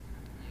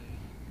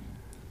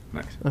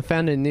Nice. I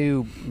found a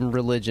new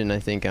religion I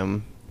think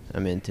I'm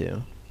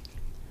into.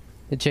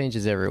 It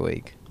changes every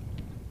week,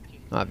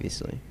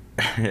 obviously.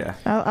 Yeah.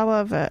 I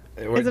love it.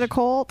 Is it a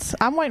cult?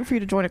 I'm waiting for you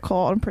to join a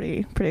cult. I'm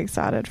pretty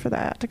excited for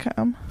that to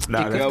come.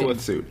 Nah, Did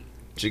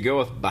you go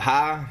with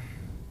Baha'i?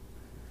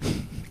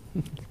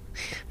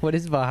 What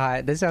is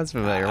Baha'i? That sounds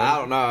familiar. I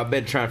don't know. I've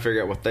been trying to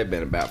figure out what they've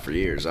been about for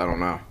years. I don't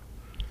know.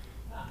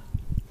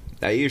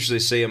 I usually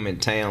see them in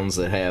towns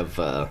that have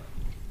a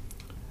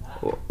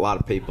lot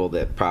of people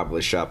that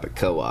probably shop at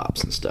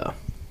co-ops and stuff.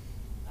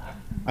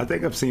 I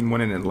think I've seen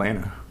one in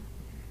Atlanta.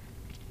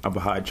 A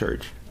Baha'i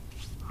church.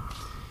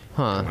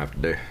 Huh. I have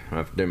to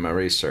do my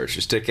research.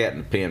 Just stick that in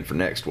the pen for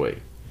next week.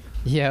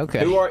 Yeah,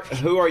 okay.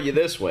 Who are you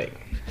this week?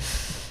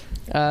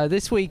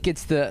 This week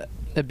it's the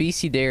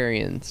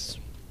Abecedarians.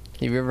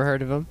 Have you ever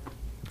heard of them?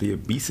 The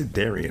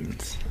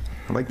Abecedarians.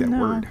 I like that No.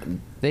 word.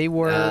 They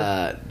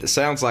were... It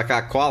sounds like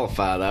I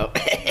qualify, though.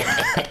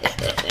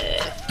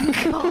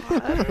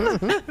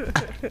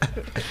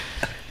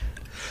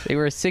 They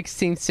were a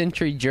 16th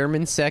century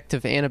German sect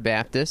of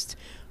Anabaptists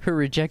who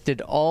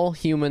rejected all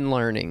human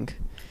learning.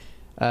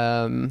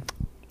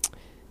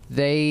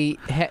 They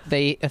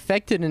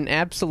affected an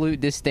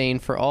absolute disdain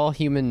for all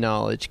human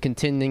knowledge,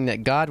 contending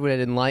that God would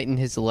enlighten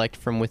his elect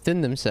from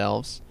within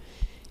themselves,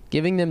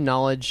 giving them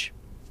knowledge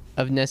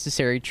of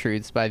necessary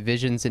truths by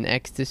visions and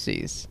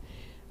ecstasies.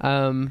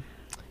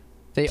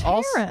 They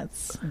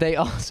Terrence.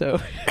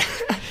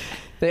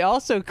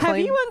 also Have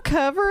claim... you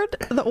uncovered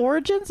the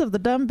origins of the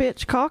dumb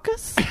bitch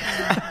caucus?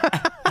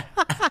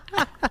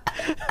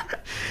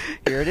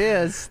 Here it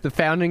is, the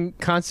founding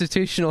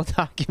constitutional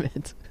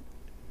document.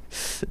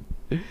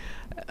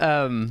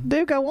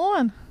 Do go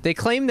on. They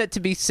claim that to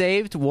be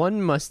saved,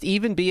 one must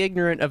even be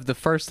ignorant of the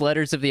first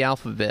letters of the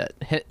alphabet,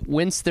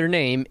 whence their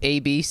name,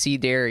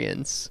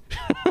 Abecedarians.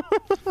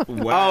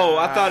 Oh,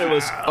 I thought it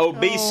was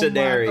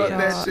obesitarian.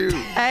 That too.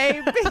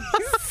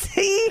 ABC.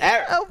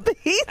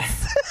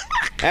 Obese.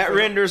 That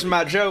renders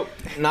my joke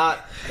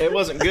it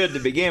wasn't good to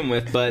begin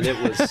with, but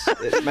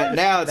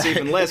now it's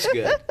even less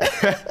good.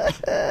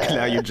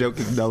 Now your joke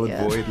is null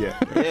and void. Yeah.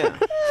 Yeah.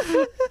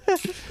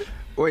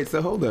 Wait,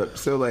 so hold up.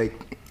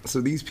 So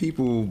these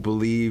people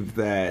believe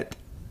that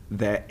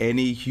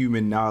any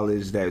human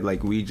knowledge that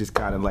like we just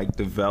kind of like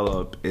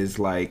develop is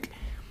not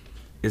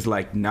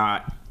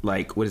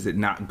like, what is it,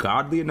 not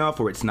godly enough,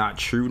 or it's not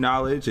true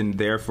knowledge, and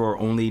therefore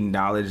only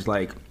knowledge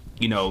like,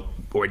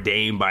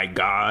 ordained by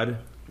God.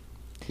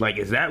 Like,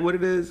 is that what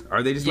it is?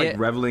 Are they just like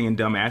reveling in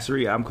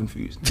dumbassery? I'm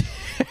confused.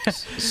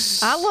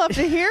 I love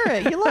to hear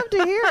it. You love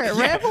to hear it.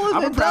 Yeah, Reveling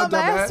I'm a in proud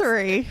dumbass.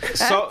 dumbassery.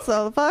 So-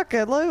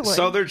 Absolutely.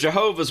 So they're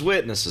Jehovah's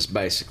Witnesses,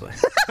 basically.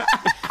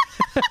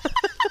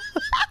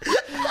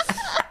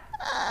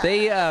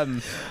 They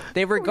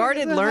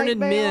regarded We're gonna learned hate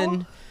mail.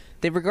 men.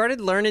 They regarded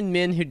learned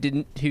men who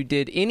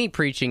did any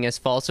preaching as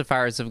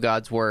falsifiers of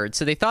God's word.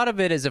 So they thought of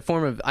it as a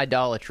form of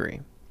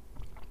idolatry.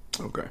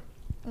 Okay.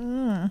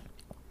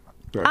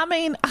 I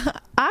mean,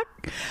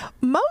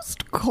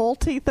 most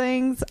culty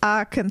things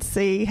I can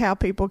see how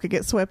people could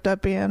get swept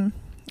up in.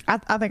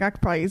 I think I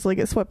could probably easily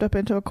get swept up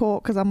into a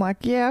cult because I'm like,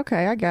 yeah,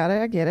 okay, I got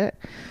it, I get it.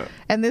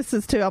 And this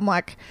is too, I'm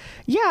like,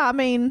 yeah, I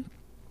mean,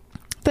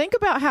 think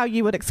about how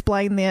you would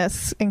explain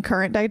this in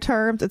current day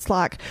terms. It's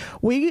like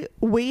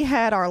we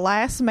had our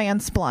last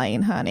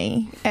mansplain,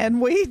 honey,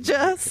 and we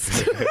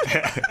just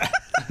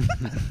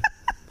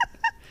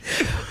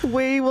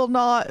we will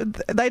not.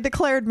 They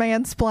declared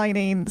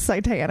mansplaining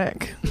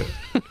satanic.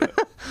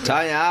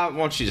 Tanya, I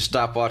want you to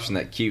stop watching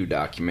that Q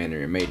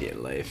documentary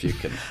immediately, if you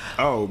can.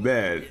 Oh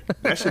man,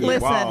 that should be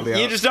Listen, wild.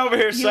 You just over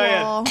here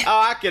saying, all-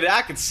 I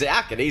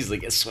could easily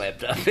get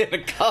swept up in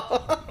a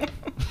call.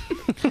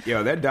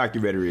 Yo, that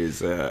documentary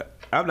is,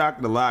 I'm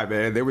not gonna lie,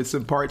 man. There were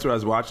some parts where I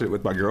was watching it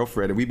with my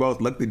girlfriend, and we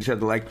both looked at each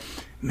other like,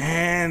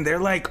 man, they're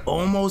like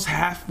almost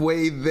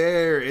halfway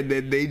there, and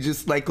then they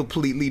just like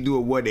completely do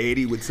a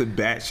 180 with some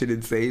batshit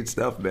insane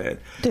stuff, man.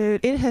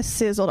 Dude, it has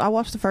sizzled. I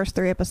watched the first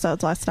 3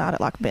 episodes last night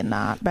at like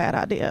midnight. Bad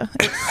idea.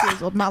 It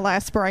sizzled my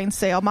last brain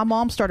cell. My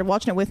mom started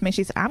watching it with me.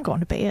 She said, I'm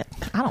going to bed.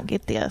 I don't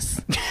get this.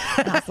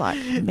 And I was like,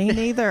 me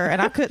neither.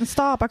 And I couldn't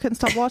stop.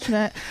 watching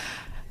it.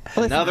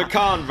 Listen, Another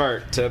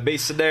convert to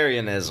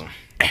Abecedarianism.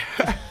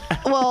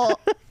 well,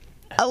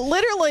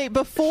 literally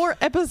before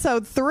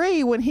episode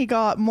 3, when he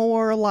got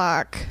more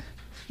like,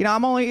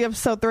 I'm only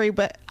episode 3,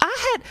 but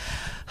I had.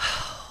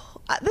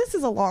 This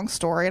is a long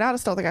story, and I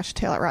just don't think I should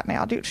tell it right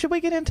now. Dude, should we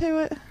get into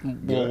it?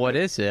 Well, what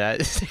is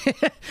it?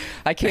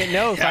 I can't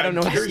know if I don't know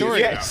what the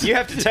story is. You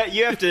have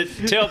to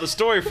tell the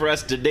story for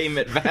us to deem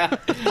it valid.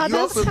 You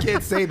also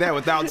can't say that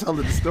without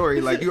telling the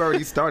story. Like, you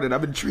already started.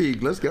 I'm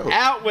intrigued. Let's go.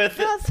 Out with it.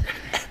 Because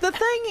the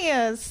thing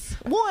is,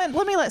 one,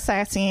 let me let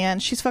Sassy in.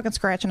 She's fucking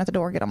scratching at the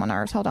door. Get on my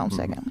nerves. Hold on a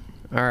second.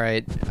 All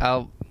right,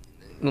 let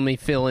me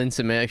fill in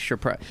some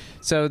extra.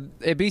 So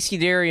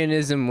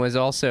Abecedarianism was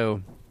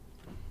also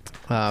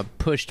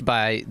pushed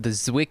by the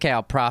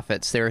Zwickau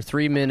prophets. There are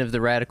 3 men of the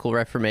Radical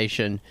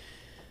Reformation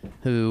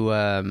who,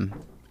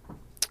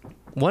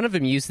 one of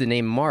them used the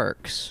name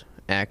Marx,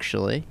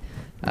 actually,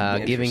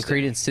 giving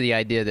credence to the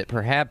idea that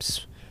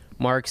perhaps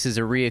Marx is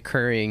a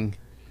reoccurring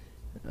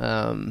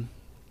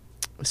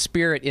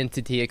spirit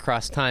entity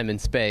across time and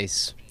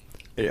space.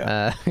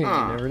 Yeah. You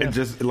never know. And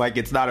just like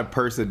it's not a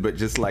person, but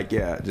just like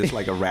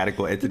a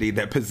radical entity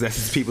that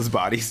possesses people's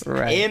bodies.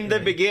 Right. In the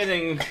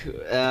beginning,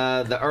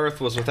 the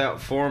earth was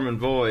without form and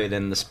void,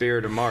 and the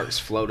spirit of Marx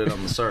floated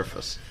on the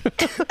surface.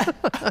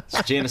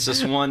 It's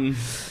Genesis 1,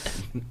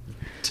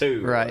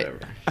 2, or Right. whatever.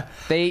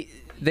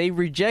 They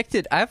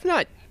rejected. I've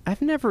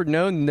never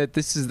known that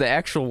this is the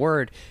actual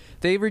word.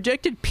 They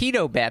rejected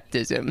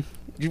pedobaptism,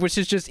 which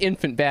is just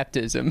infant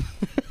baptism.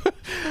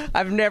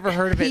 I've never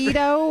heard of it.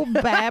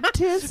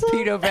 Pedo-baptism?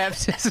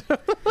 Pedobaptism.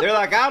 They're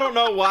like, I don't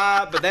know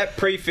why, but that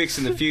prefix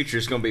in the future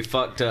is going to be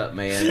fucked up,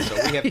 man. So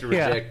we have to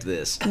Yeah. reject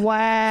this.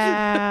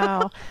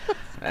 Wow.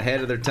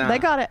 Ahead of their time. They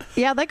got it.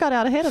 Yeah, they got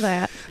out ahead of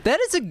that. That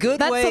is a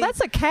good way. So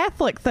that's a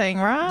Catholic thing,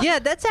 right? Yeah,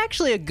 that's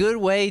actually a good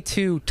way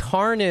to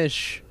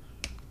tarnish.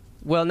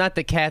 Well, not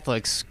that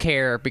Catholics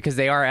care because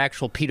they are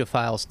actual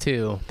pedophiles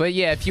too. But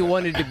yeah, if you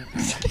wanted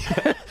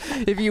to,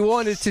 if you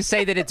wanted to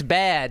say that it's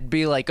bad,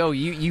 be like, oh,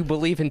 you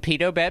believe in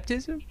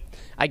pedobaptism?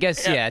 I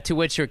guess yeah. To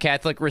which your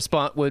Catholic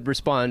would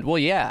respond, well,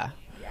 yeah,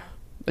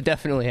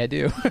 definitely I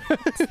do.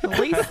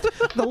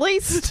 The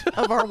least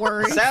of our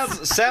worries.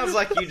 Sounds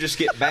like you just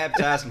get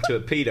baptized into a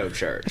pedo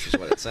church, is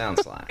what it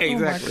sounds like.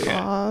 Exactly. Oh my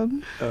God.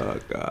 Oh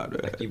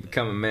God. Man. You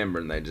become a member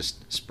and they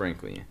just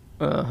sprinkle you.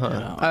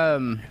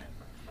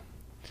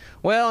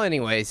 Well,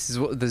 anyways,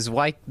 this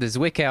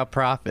Zwickau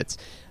prophets.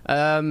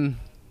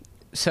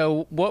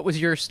 So, what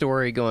was your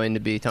story going to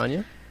be,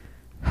 Tanya?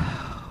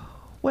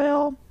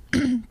 Well,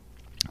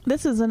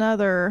 this is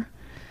another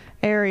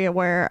area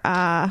where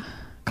I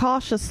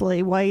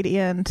cautiously wade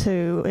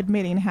into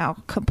admitting how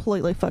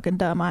completely fucking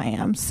dumb I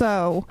am.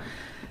 So,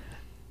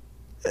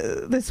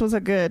 this was a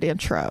good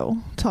intro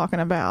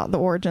talking about the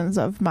origins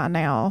of my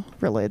now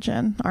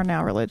religion,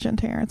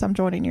 Terrence. I'm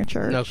joining your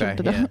church Okay,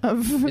 of yeah.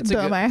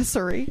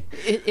 dumbassery.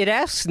 It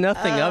asks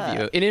nothing of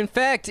you, and in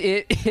fact,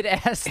 it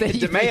asks that It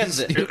you demands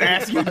it. It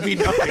asks you to be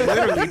nothing,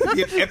 literally, to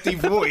be an empty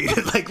void,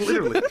 like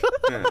literally.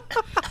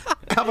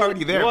 I'm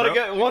already there. Want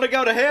bro. to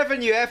go to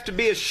heaven? You have to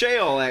be a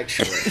shell,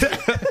 actually.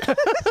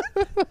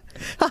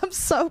 I'm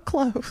so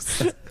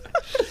close.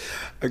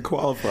 I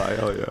qualify.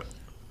 Oh yeah.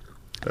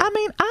 I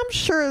mean, I'm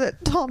sure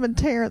that Tom and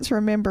Terrence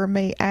remember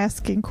me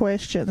asking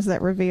questions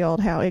that revealed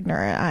how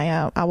ignorant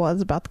I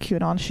was about the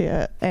QAnon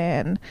shit,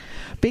 and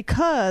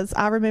because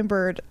I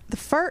remembered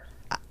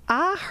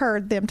I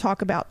heard them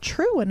talk about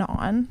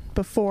TrueAnon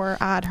before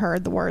I'd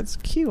heard the words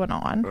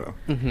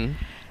QAnon,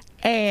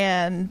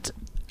 and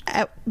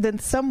then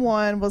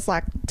someone was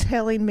like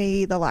telling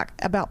me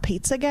about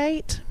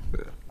Pizzagate,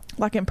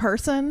 like in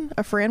person.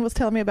 A friend was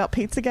telling me about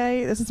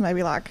Pizzagate. This is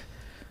maybe like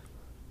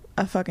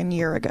a fucking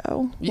year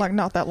ago, like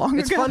not that long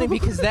It's ago. funny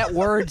because that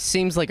word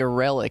seems like a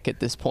relic at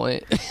this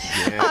point.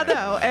 I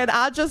know, and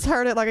I just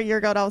heard it like a year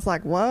ago, and I was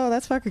like, "Whoa,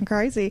 that's fucking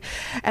crazy!"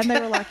 And they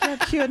were like, "Yeah,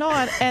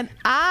 QAnon," and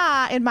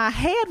I, in my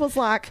head, was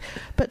like,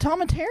 "But Tom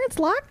and Terrence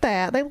like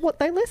that. They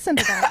listen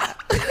to that."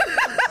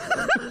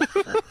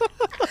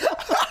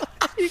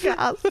 You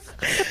guys,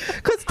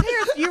 because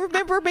Terrence, you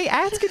remember me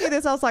asking you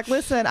this? I was like,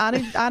 "Listen, I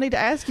need to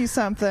ask you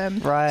something."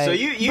 Right. So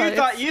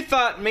you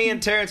thought me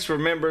and Terrence were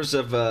members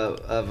of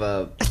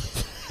a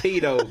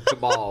pedo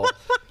cabal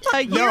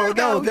A year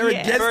ago, they're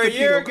yes. against for a the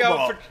year pedo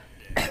ago.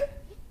 cabal.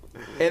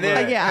 And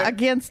then Yeah,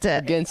 against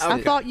it. Against I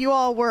it. thought you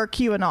all were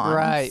QAnon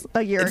Right.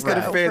 a year Instead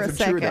ago of fans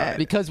for a of TrueAnon. second.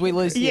 because we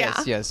listen.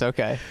 Yeah. Yes,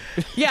 okay.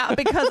 Yeah,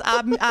 because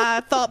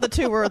I thought the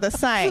two were the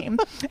same.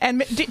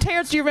 And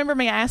Terrence, do you remember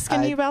me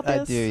asking you about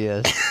this? I do,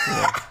 yes.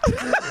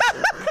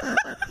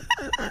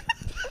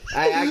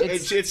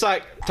 it's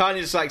like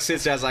Tanya just like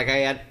sits there. I was like,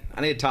 hey, I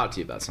need to talk to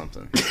you about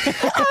something. I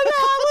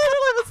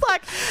literally was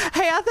like,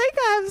 hey, I think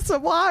I have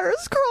some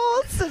wires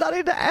crossed and I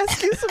need to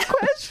ask you some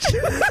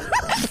questions.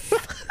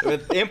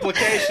 With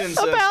implications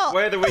About- of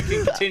whether we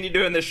can continue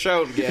doing this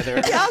show together.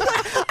 I was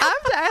like, I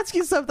have to ask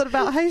you something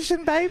about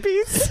Haitian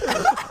babies.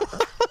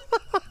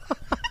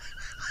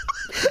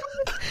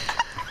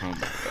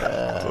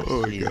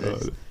 Oh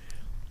God.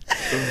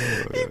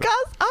 You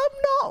guys, I'm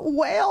not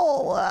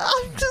well.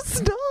 I'm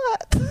just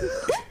not.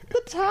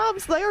 The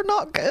times, they are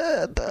not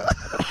good.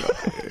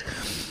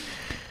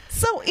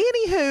 So,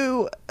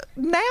 anywho,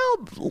 now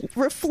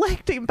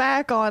reflecting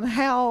back on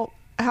how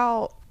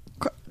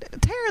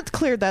Terrence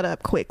cleared that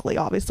up quickly,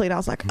 obviously, and I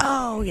was like,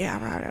 oh,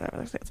 yeah, right. That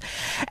makes sense.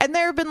 And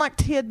there have been, like,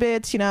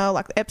 tidbits,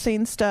 like the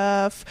Epstein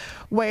stuff,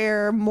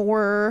 where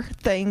more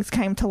things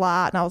came to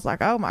light, and I was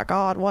like, oh, my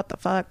God, what the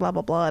fuck, blah,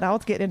 blah, blah. And I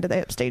was getting into the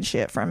Epstein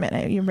shit for a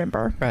minute, you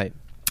remember? Right.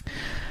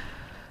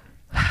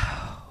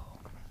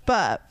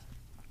 But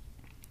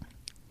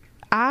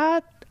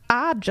I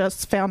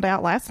just found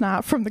out last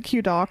night from the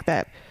Q Doc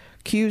that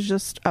Q's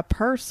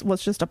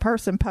was just a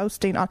person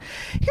posting on.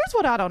 Here's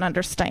what I don't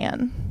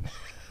understand.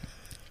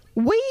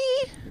 We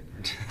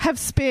have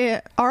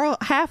spent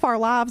half our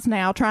lives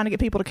now trying to get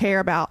people to care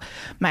about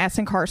mass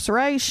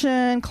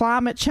incarceration,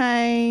 climate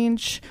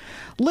change,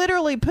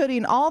 literally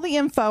putting all the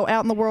info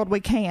out in the world we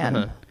can.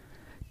 10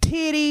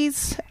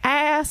 titties,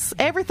 ass,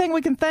 everything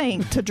we can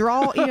think to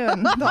draw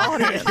in the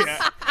audience.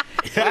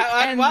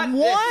 And what?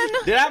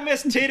 one- Did I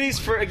miss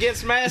titties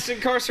against mass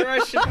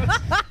incarceration?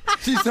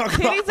 She's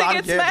talking Titties about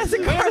against mass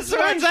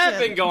When's that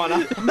been incarceration. going on?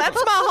 That's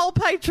my whole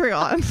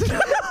Patreon.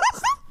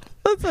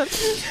 Listen.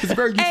 It's a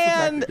very useful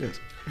And tactic.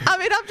 I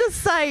mean, I'm just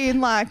saying,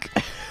 like,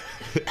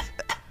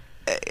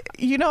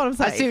 you know what I'm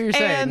saying? I see what you're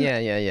saying.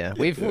 And- Yeah.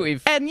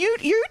 We've And you're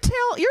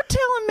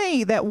telling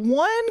me that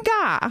one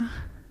guy,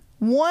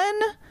 one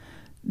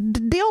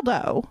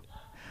dildo,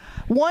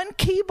 one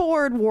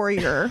keyboard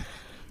warrior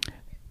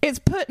is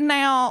putting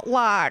out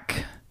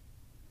like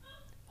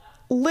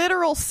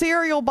literal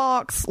cereal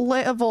box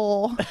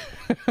level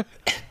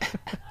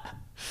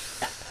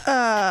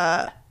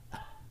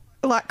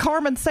like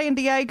Carmen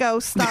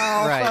Sandiego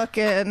style Right.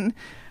 fucking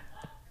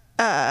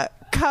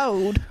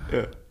code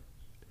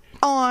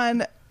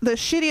on the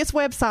shittiest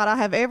website I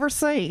have ever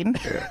seen.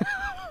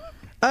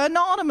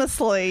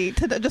 Anonymously,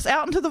 just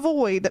out into the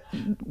void,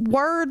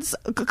 words,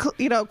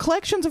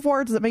 collections of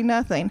words that mean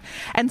nothing,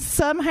 and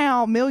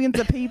somehow millions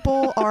of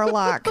people are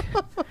like,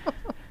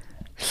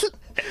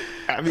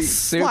 I mean,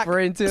 super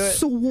into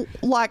it.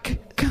 like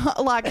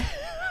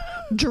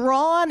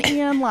drawn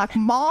in like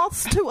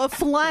moths to a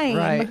flame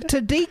Right.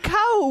 to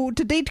decode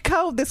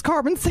this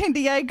Carmen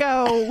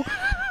Sandiego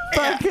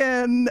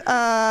fucking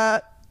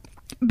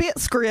bit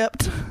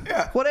script,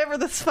 whatever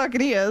this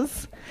fucking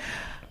is.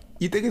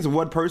 you think it's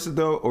one person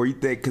though, or you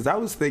think? Because I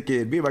was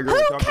thinking, me and my girl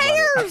Who were talking about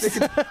it. I cares?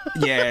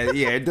 think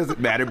yeah, it doesn't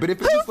matter. But if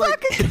it's Who just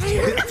like, fucking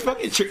cares? it's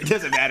fucking true. It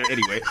doesn't matter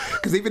anyway.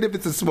 Because even if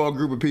it's a small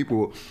group of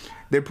people,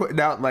 they're putting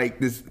out like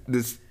this.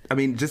 I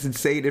mean, just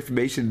insane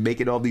information,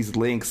 making all these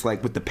links,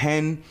 like with the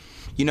pen.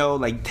 You know,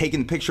 like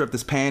taking a picture of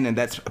this pen, and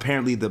that's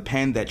apparently the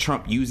pen that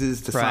Trump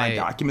uses to sign Right.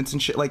 documents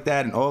and shit like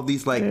that, and all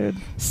these like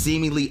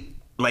seemingly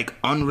like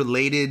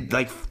unrelated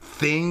like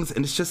things,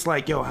 and it's just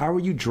like, yo, how are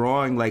you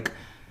drawing like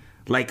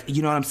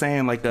you know what I'm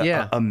saying, like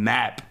a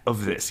map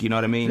of this? You know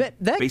what I mean?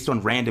 That- Based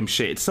on random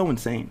shit. It's so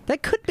insane.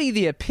 That could be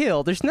the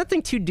appeal. There's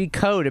nothing to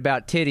decode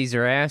about titties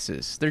or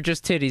asses. They're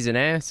just titties and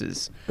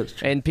asses. That's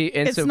true. And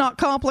It's so not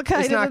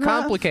complicated. It's not enough.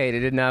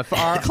 complicated enough.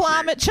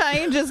 Climate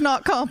change is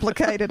not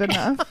complicated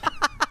enough.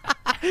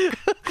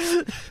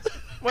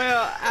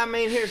 Well, I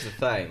mean, here's the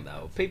thing,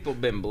 though. People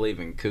have been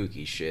believing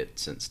kooky shit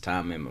since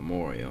time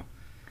immemorial.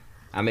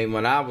 I mean,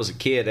 when I was a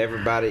kid,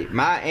 everybody...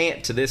 My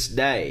aunt to this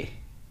day,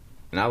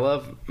 and I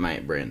love my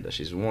Aunt Brenda.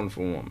 She's a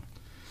wonderful woman.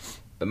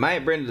 But my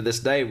Aunt Brenda to this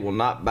day will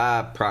not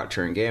buy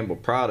Procter & Gamble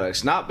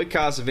products, not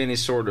because of any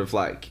sort of,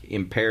 like,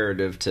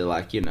 imperative to,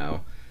 like, you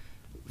know,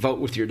 vote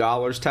with your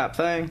dollars type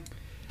thing,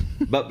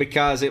 but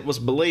because it was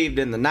believed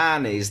in the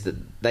 90s that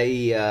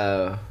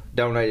they...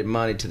 donated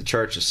money to the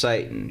Church of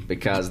Satan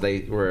because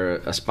they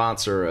were a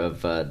sponsor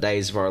of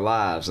Days of Our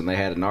Lives, and they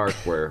had an arc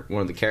where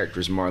one of the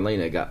characters,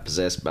 Marlena, got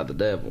possessed by the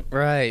devil.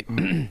 right.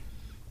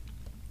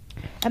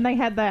 And they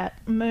had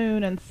that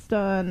moon and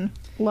sun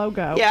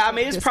logo. Yeah, I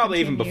mean, it's probably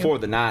even Discontinue. before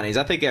the 90s.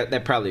 I think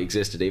that probably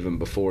existed even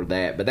before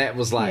that, but that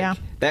was like, Yeah.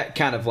 that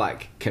kind of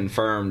like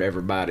confirmed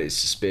everybody's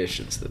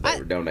suspicions that they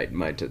were donating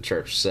money to the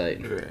Church of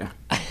Satan.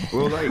 Yeah.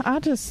 Well, like I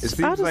just it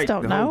seems like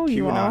don't the whole know,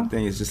 you QAnon all.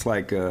 thing is just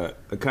like a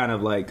kind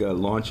of like a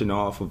launching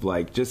off of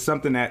like just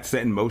something that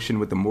set in motion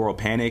with the moral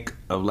panic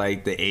of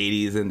like the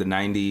 80s and the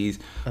 90s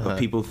of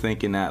people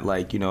thinking that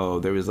like, you know,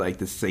 there was like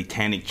this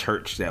satanic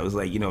church that was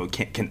like, you know,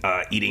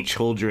 eating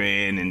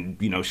children and,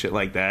 you know, shit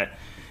like that.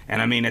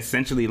 And I mean,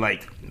 essentially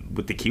like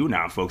what the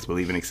QAnon folks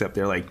believe in, except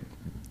they're like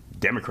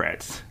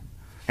Democrats,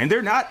 and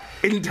they're not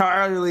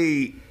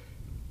entirely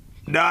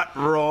not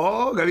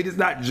wrong. I mean, it's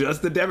not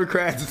just the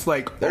Democrats. It's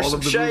like There's all some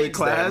of the ruling shades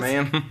there, class,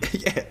 man.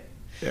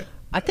 yeah.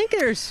 I think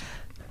there's...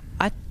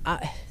 I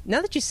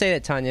now that you say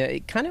that, Tanya,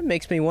 it kind of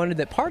makes me wonder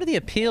that part of the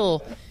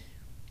appeal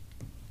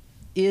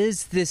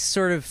is this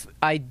sort of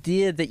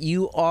idea that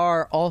you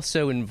are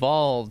also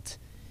involved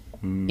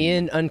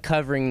in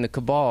uncovering the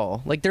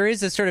cabal. Like, there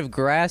is a sort of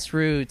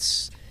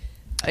grassroots...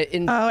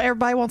 Oh,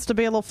 everybody wants to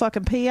be a little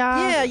fucking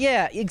PI.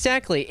 yeah,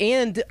 exactly.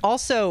 And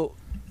also...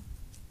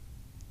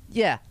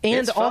 Yeah,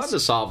 and It's fun also... to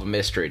solve a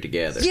mystery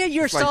together. Yeah,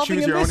 you're It's like solving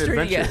choose a your own mystery.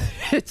 adventure.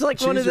 Yeah. It's like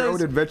one Choose of your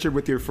those... own adventure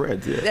with your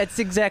friends. Yeah. That's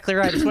exactly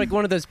right. It's like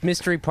one of those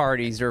mystery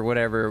parties or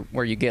whatever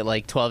where you get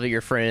like 12 of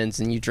your friends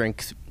and you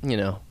drink, you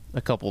know,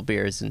 a couple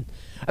beers. And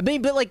I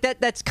mean, but like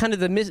that's kind of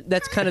the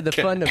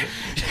fun of it.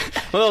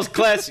 One of those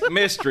classic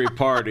mystery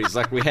parties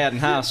like we had in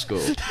high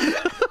school.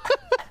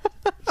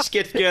 Just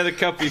get together a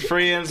couple of your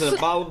friends and a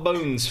bottle of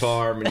Boone's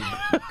Farm and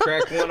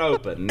crack one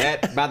open.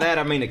 By that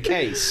I mean a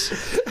case.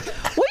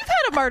 We've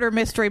had a murder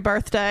mystery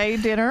birthday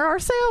dinner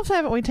ourselves,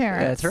 haven't we,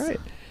 Terrence? That's right.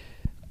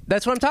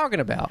 That's what I'm talking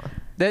about.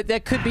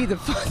 That could be the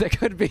fun, that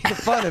could be the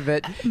fun of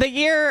it. The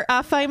year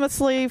I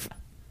famously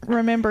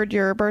remembered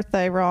your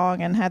birthday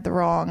wrong and had the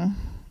wrong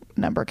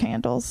number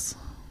candles.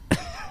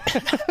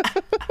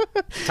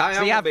 Ty,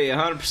 I'm going to be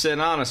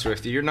 100% honest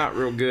with you. You're not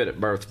real good at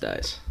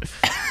birthdays.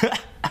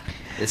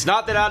 It's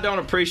not that I don't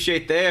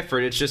appreciate the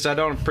effort. It's just I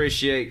don't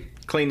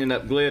appreciate cleaning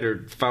up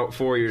glitter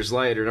 4 years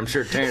later. And I'm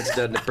sure Terrence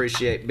doesn't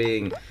appreciate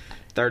being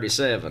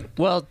 37.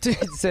 Well,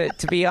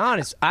 to be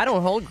honest, I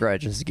don't hold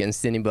grudges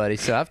against anybody,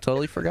 so I've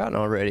totally forgotten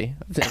already.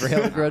 I've never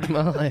held a grudge in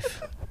my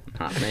life.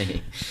 Not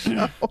me.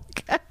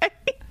 Okay.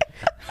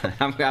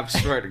 I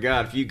swear to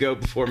God, if you go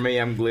before me,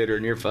 I'm glitter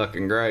in your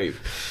fucking grave.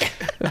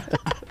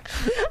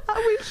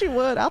 I wish you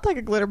would. I'll take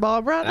a glitter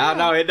bomb right now. I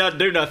know, it doesn't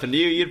do nothing to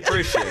you. You'd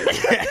appreciate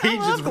it. I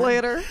love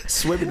glitter.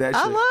 Swimming that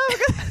shit. I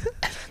love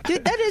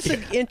Dude, that is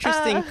an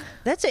interesting.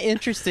 That's an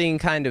interesting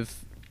kind of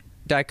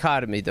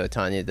dichotomy, though,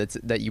 Tanya.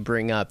 That you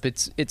bring up.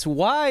 It's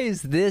why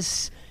is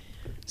this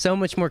so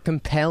much more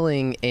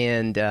compelling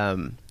and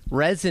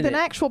resonant than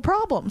actual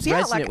problems. Yeah,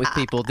 resonant like, with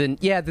people than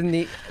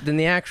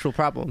the actual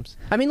problems.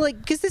 I mean, like,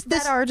 because this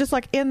that are just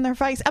like in their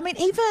face. I mean,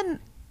 even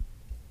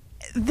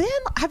then,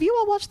 have you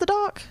all watched the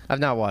doc? I've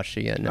not watched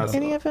it yet. No.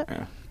 Any of it?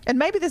 Yeah. And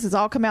maybe this has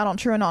all come out on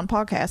True and On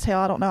podcast. Hell,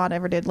 I don't know. I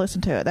never did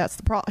listen to it. That's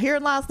the problem.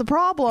 Herein lies the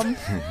problem.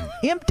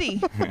 Empty.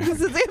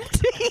 This is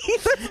empty.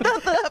 There's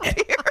nothing up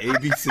here.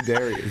 A.B.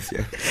 Sedarius,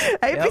 yeah.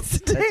 A.B. Yep,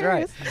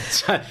 Sedarius.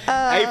 that's right.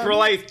 April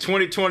 8th,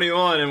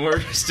 2021, and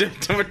we're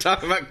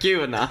talking about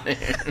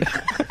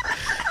QAnon.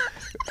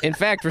 In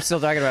fact, we're still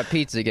talking about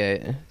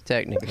Pizzagate,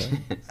 technically.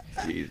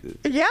 Jesus.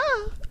 Yeah.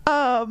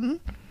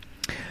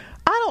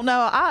 I don't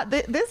know.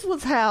 This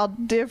was how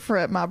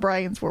different my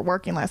brains were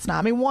working last night.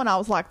 I mean, one, I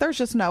was like, there's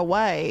just no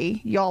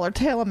way y'all are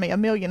telling me 1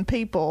 million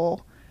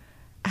people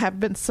have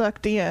been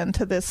sucked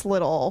into this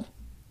weirdo,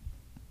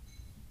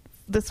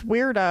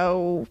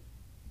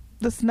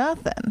 this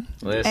nothing.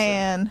 Listen,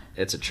 and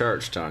it's a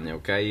church, Tanya,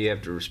 okay? You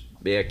have to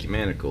be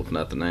ecumenical, if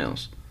nothing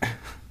else.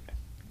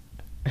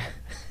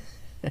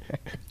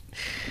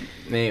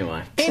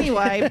 Anyway,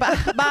 by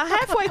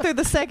halfway through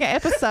the second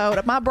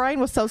episode, my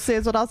brain was so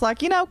sizzled, I was like,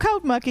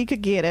 Code Monkey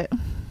could get it.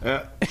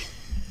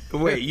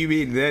 Wait, you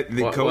mean the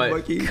Code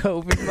Monkey?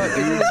 COVID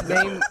monkey. Isn't his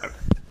name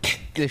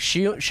the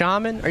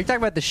shaman? Are you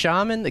talking about the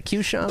shaman, the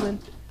Q shaman?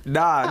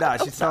 Nah,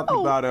 she's talking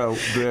about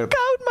the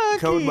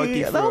Code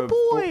Monkey. From, oh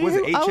boy, was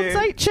it who owns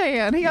 8chan?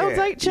 8chan? He owns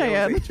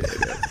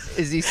 8chan.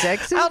 Is he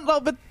sexy? I don't know,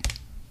 but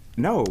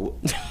No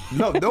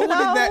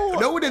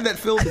one in that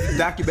film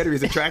documentary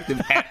is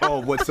attractive at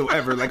all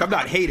whatsoever. Like, I'm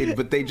not hated,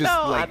 but they just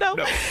I know.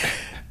 No.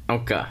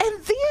 Okay.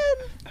 And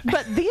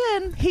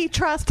then he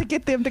tries to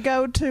get them to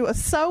go to a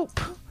soap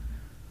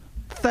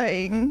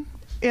thing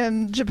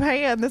in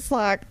Japan. That's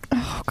like,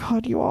 oh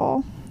God, you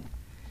all.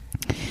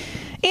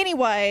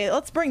 Anyway,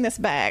 let's bring this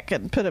back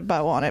and put a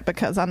bow on it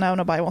because I know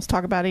nobody wants to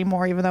talk about it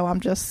anymore, even though I'm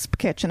just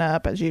catching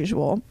up as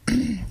usual.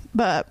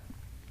 But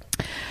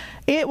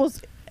it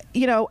was,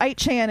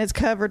 8chan is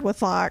covered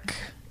with like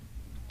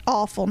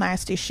awful,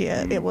 nasty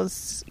shit. It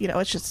was,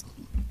 it's just,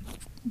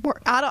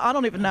 I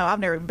don't even know. I've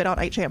never been on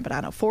 8chan, but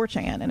I know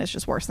 4chan, and it's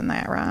just worse than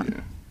that, right?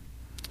 Yeah.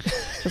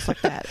 Just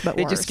like that, but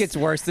it worse. just gets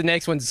worse. The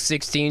next one's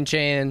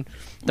 16chan,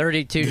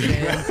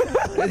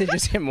 32chan. They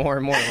just get more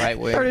and more right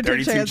wing.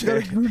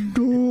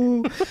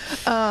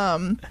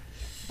 32chan.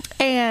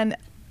 And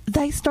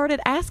they started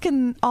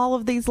asking all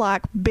of these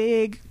like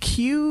big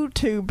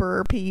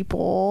QTuber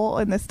people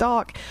in this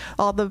doc,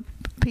 all the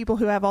people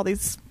who have all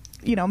these,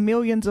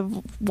 millions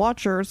of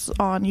watchers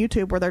on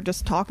YouTube, where they're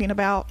just talking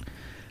about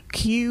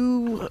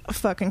Q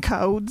fucking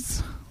code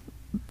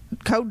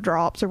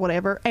drops or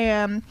whatever,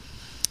 and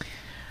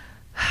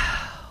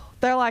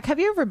they're like, have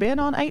you ever been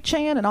on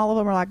 8chan? And all of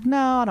them are like,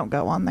 no, I don't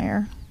go on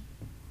there.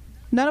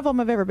 None of them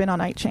have ever been on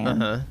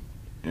 8chan. Uh-huh.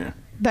 Yeah.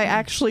 They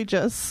actually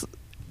just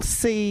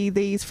see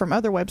these from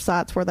other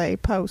websites where they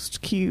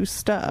post Q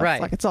stuff. Right.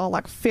 Like, it's all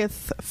like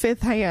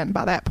fifth hand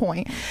by that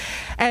point.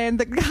 And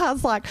the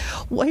guy's like,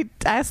 he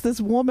asked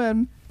this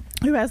woman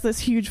who has this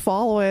huge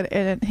following,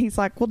 and he's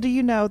like, well, do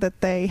you know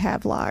that they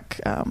have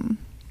like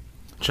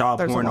Child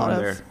there's porn a lot on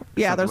of there.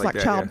 yeah, there's like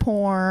that, child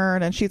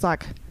porn, and she's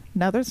like,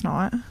 no, there's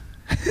not.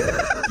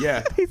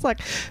 Yeah. He's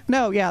like,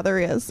 no, yeah, there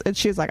is. And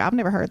she's like, I've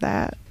never heard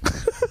that.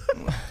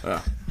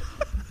 Yeah.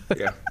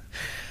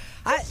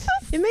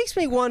 It makes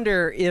me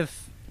wonder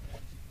if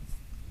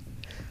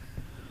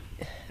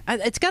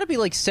it's got to be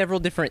like several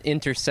different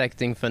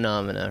intersecting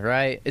phenomena,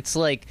 right? It's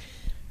like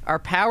our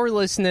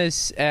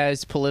powerlessness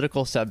as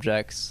political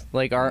subjects,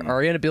 like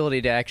our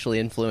inability to actually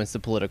influence the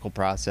political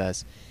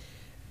process,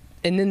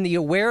 and then the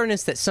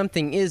awareness that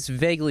something is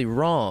vaguely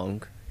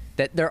wrong,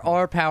 that there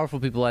are powerful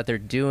people out there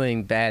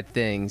doing bad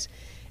things.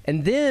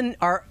 And then,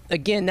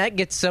 that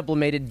gets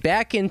sublimated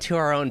back into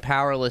our own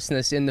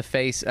powerlessness in the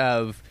face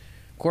of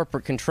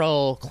corporate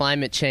control,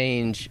 climate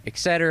change,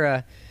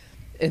 etc.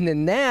 And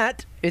then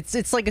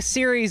it's like a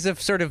series of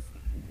sort of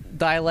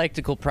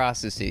dialectical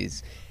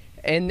processes.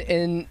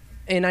 And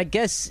I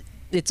guess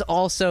it's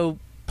also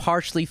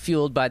partially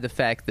fueled by the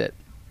fact that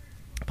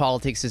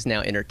politics is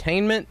now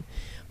entertainment,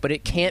 but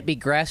it can't be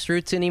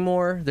grassroots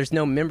anymore. There's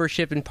no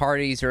membership in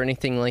parties or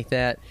anything like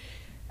that.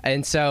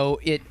 And so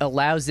it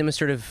allows them a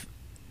sort of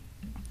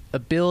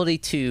ability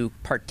to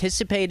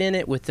participate in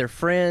it with their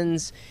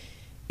friends.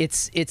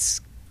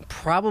 It's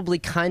probably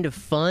kind of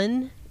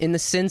fun in the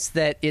sense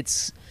that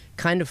it's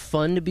kind of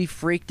fun to be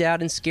freaked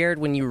out and scared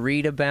when you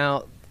read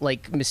about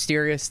like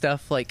mysterious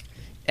stuff like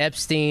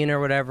Epstein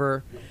or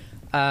whatever.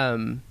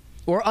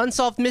 or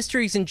unsolved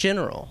mysteries in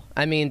general.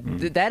 I mean,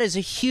 that is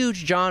a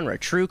huge genre,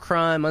 true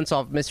crime,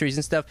 unsolved mysteries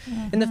and stuff.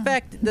 And the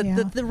fact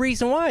that the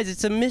reason why is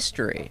it's a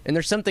mystery, and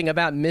there's something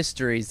about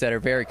mysteries that are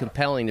very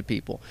compelling to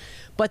people.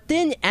 But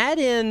then add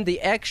in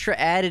the extra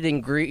added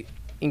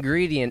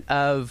ingredient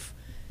of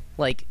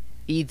like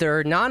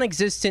either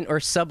non-existent or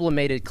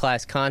sublimated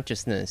class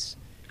consciousness.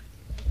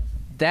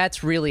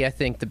 That's really, I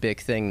think, the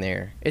big thing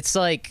there. It's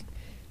like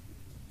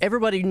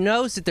everybody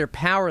knows that they're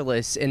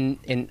powerless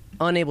and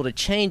unable to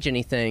change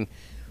anything,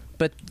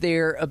 but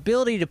their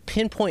ability to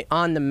pinpoint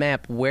on the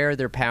map where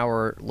they're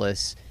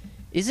powerless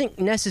isn't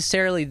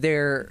necessarily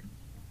their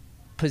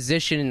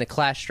position in the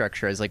class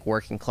structure as like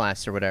working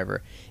class or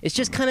whatever. It's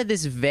just kind of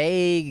this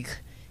vague,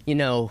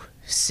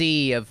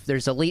 sea of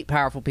there's elite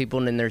powerful people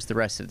and then there's the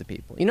rest of the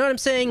people. You know what I'm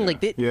saying?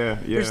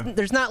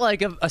 There's not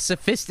like a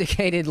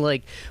sophisticated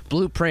like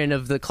blueprint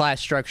of the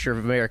class structure of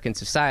American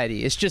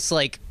society. It's just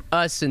like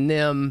us and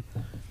them.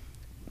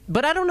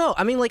 But I don't know.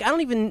 I mean, like, I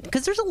don't even,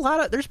 because there's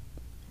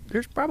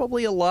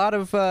probably a lot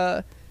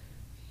of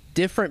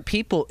different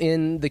people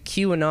in the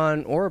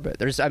QAnon orbit.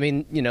 There's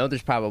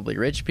probably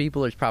rich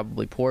people. There's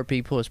probably poor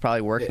people. There's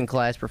probably working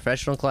class,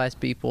 professional class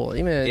people.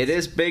 It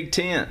is Big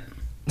Tent.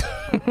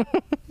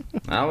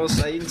 I will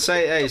say, you can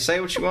say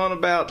what you want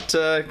about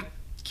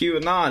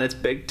QAnon. It's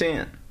Big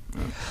Tent.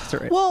 That's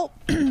right. Well,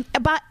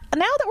 but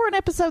now that we're in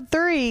episode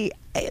 3,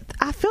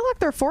 I feel like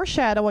they're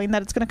foreshadowing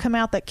that it's going to come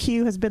out that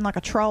Q has been like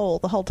a troll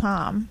the whole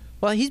time.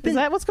 Well, is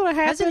that what's going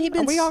to happen?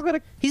 Are we all going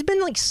to? He's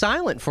been like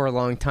silent for a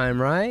long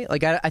time, right?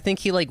 Like I think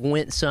he like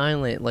went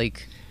silent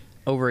like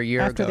over a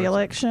year after ago. the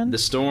election. The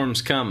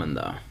storm's coming,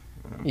 though.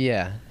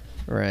 Yeah,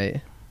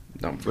 right.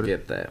 Don't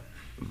forget that.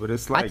 But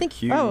it's like I think,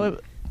 Q.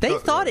 They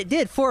thought it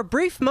did. For a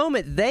brief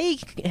moment, they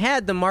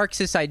had the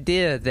Marxist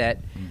idea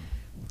that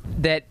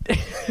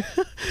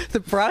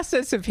the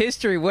process of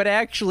history would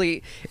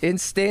actually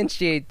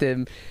instantiate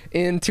them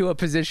into a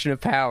position of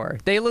power.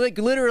 They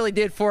literally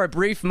did, for a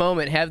brief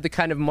moment, have the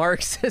kind of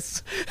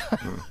Marxist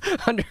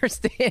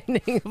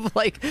understanding of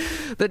like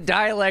the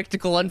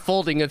dialectical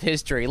unfolding of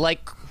history.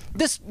 Like,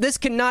 this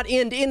cannot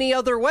end any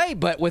other way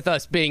but with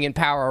us being in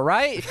power,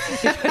 right?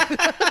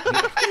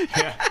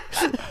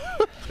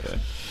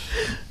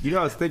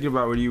 I was thinking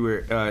about when you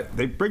were,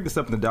 they bring this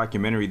up in the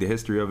documentary, the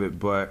history of it,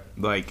 but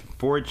like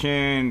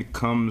 4chan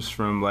comes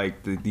from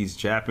like these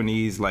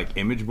Japanese like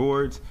image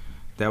boards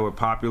that were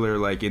popular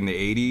like in the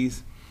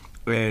 80s.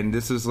 And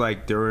this is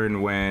like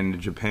during when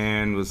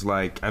Japan was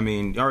like,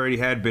 already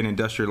had been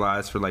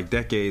industrialized for like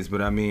decades, but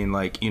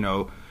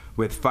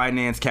with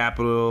finance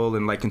capital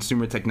and like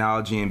consumer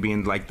technology and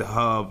being like the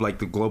hub, like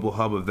the global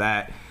hub of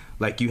that,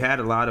 like you had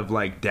a lot of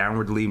like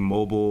downwardly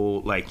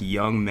mobile, like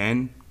young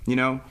men,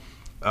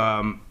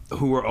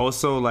 who were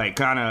also like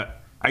kind of,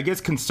 I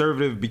guess,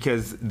 conservative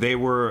because they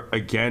were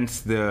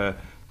against the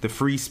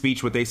free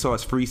speech, what they saw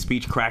as free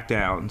speech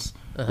crackdowns,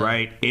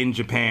 right, in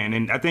Japan.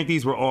 And I think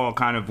these were all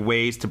kind of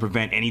ways to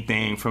prevent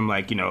anything from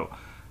like,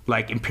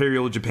 like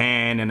imperial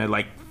Japan and a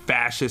like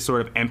fascist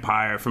sort of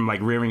empire from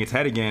like rearing its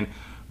head again.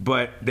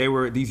 But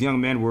these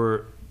young men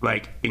were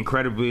like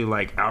incredibly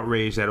like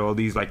outraged at all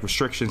these like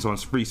restrictions on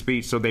free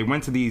speech. So they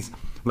went to these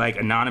like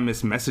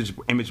anonymous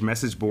image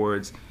message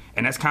boards.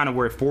 And that's kind of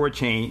where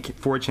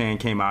 4chan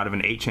came out of,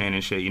 an 8chan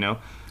and shit,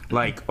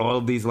 Like, all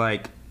of these,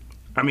 like,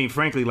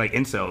 frankly, like,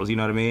 incels, you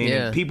know what I mean?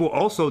 Yeah. And people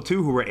also,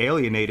 too, who were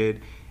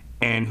alienated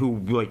and who,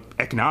 like,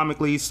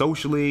 economically,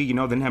 socially,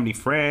 didn't have any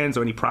friends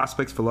or any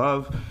prospects for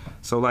love.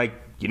 So, like,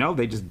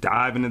 they just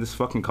dive into this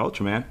fucking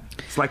culture, man.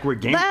 It's like we're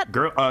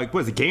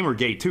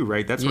Gamergate, too,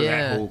 right? That's where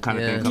that whole kind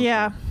of thing comes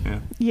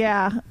from.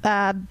 Yeah,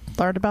 I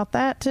learned about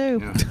that,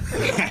 too.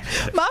 Yeah.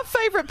 My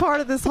favorite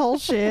part of this whole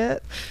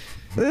shit...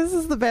 This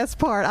is the best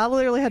part. I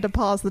literally had to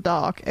pause the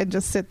doc and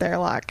just sit there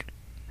like...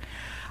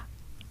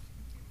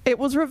 It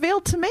was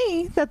revealed to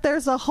me that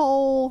there's a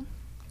whole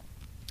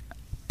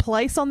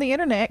place on the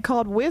internet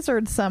called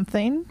Wizard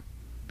something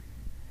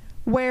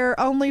where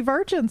only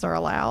virgins are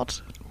allowed.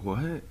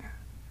 What?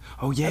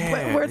 Oh,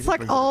 yeah. Where it's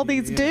like all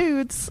these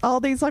dudes, all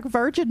these like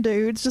virgin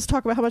dudes just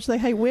talk about how much they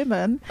hate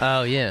women.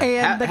 Oh, yeah.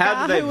 And the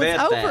guy who was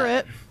over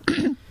it...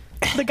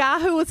 The guy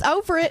who was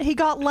over it, he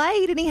got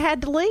laid and he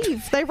had to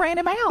leave. They ran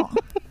him out.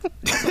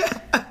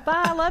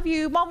 Bye, I love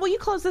you. Mom, will you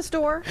close this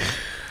door?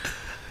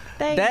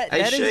 Thanks.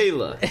 Hey,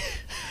 Sheila.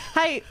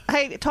 Hey,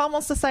 Tom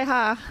wants to say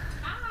hi.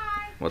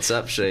 Hi. What's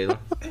up, Sheila?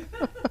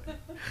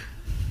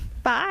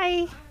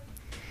 Bye.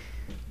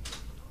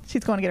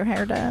 She's going to get her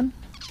hair done.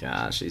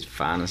 God, she's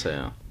fine as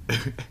hell.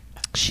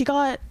 She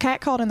got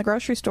catcalled in the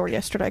grocery store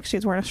yesterday because she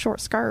was wearing a short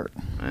skirt.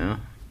 Yeah.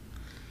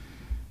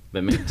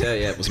 But me to tell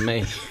you, it was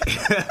me.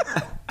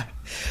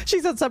 She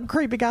said some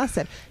creepy guy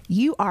said,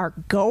 "You are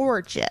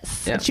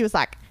gorgeous." Yeah. And she was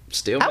like,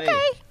 Still me.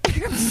 "Okay."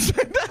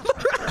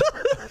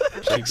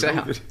 Checks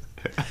out.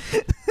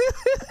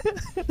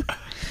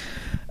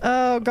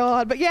 Oh,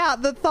 God. But, yeah,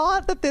 the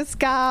thought that this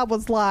guy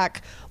was,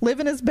 like,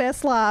 living his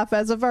best life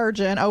as a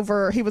virgin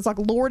he was, like,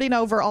 lording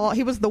over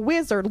he was the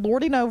wizard,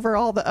 lording over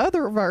all the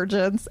other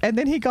virgins, and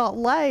then he got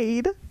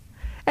laid,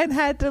 and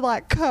had to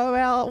like come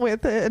out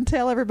with it and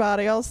tell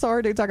everybody, "Oh,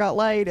 sorry, dudes, I got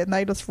laid," and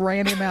they just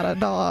ran him out of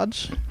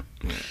Dodge.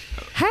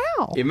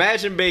 How?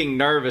 Imagine being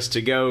nervous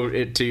to go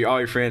to all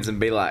your friends and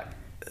be like,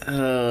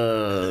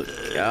 God,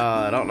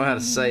 I don't know how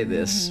to say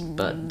this,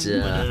 but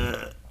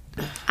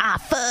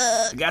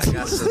Fuck. got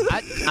some,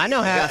 I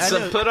know how. got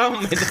some put on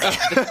me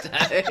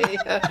today.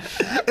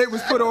 It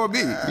was put on me.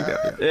 You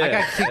know? Yeah. I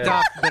got kicked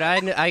off, but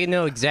I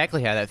know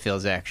exactly how that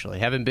feels. Actually,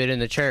 having been in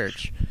the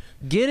church,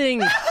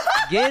 getting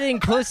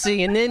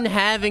pussy, and then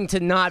having to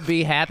not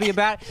be happy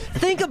about it.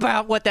 Think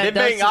about what that Then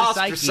does being to the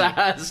psyche.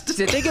 ostracized.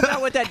 So think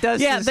about what that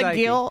does. Yeah, to the the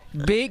psyche. guilt.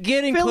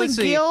 Getting Feeling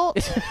pussy.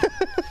 guilt.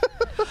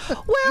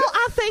 Well,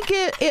 I think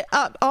it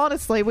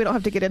honestly, we don't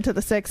have to get into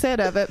the sex ed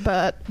of it,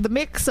 but the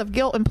mix of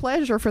guilt and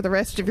pleasure for the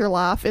rest of your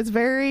life is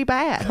very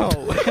bad. Oh.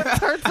 It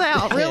turns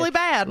out really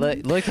bad.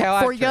 Look how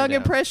for I've young turned out.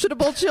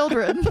 impressionable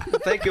children.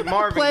 Think of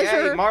Marvin Gaye.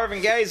 Pleasure.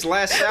 Marvin Gaye's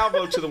last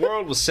salvo to the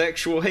world was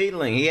sexual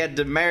healing. He had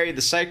to marry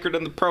the sacred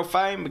and the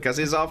profane because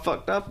he's all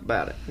fucked up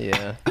about it.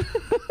 Yeah.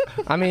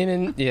 I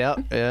mean, yeah.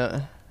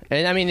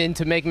 And I mean, and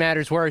to make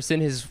matters worse, then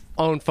his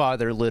own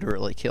father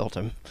literally killed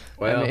him.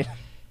 Well, I mean,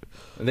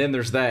 and then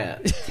there's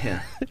that.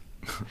 Yeah.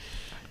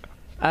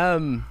 I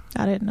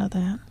didn't know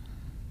that.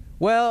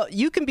 Well,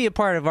 you can be a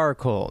part of our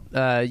cult.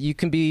 You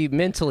can be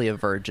mentally a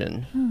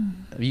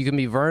virgin. You can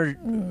be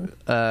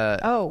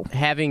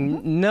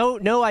having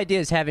no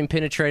ideas having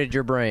penetrated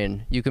your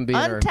brain. You can be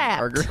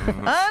Untapped. our group.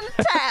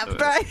 Untapped,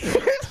 right?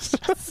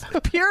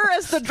 Pure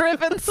as the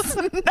driven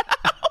snow.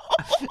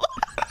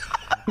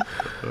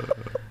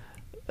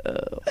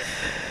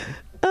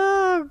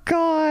 Oh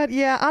God,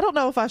 yeah. I don't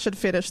know if I should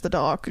finish the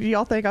doc.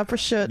 Y'all think I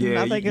should?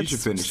 Yeah, I think you it's should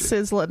finish it.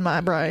 sizzling my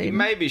You brain.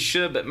 maybe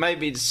should, but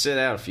maybe just sit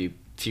out a few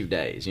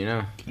days, you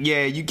know?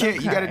 Yeah, you can't.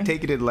 You got to Okay.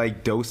 take it in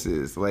like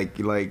doses. Like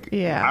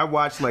Yeah. I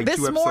watched like This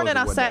 2 episodes. morning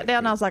I of one sat night. down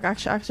and I was like, I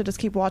should just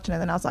keep watching it.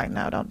 And then I was like,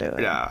 no, don't do it.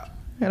 Yeah.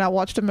 And I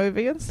watched a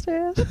movie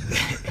instead.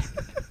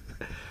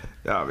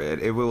 Oh man,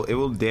 it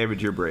will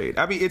damage your brain.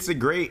 I mean, it's a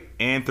great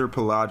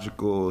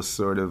anthropological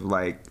sort of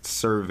like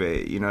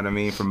survey, you know what I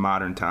mean, from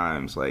modern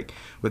times, like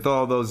with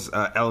all those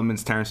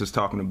elements Terrence was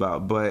talking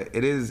about. But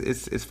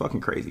it's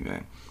fucking crazy,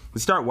 man. We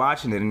start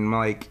watching it and I'm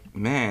like,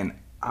 man,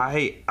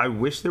 I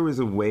wish there was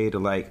a way to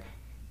like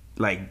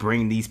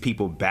bring these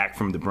people back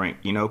from the brink,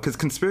 you know, because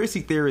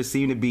conspiracy theorists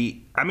seem to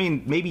be, I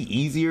mean, maybe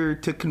easier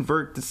to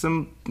convert to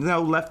some, you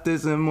know,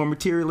 leftism or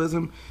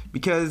materialism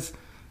because.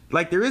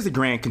 Like, there is a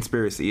grand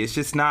conspiracy. It's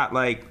just not,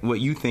 like, what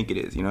you think it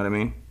is. You know what I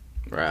mean?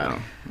 Right. So,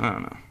 I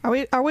don't know.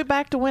 Are we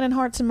back to winning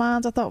hearts and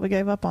minds? I thought we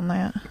gave up on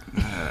that.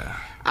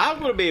 I'm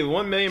going to be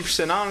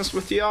 1,000,000% honest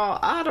with y'all.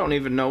 I don't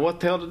even know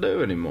what the hell to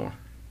do anymore.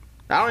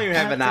 I don't even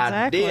have an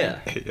That's exactly.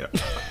 idea. Yeah.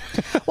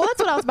 Well, that's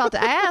what I was about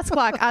to ask.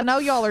 Like, I know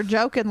y'all are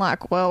joking,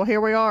 like, well, here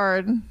we are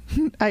in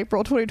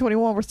April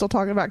 2021. We're still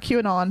talking about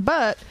QAnon.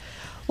 But,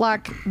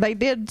 like, they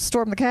did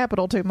storm the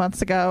Capitol 2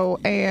 months ago.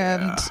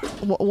 And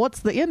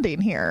what's the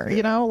ending here?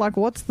 You know, like,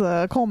 what's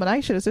the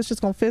culmination? Is this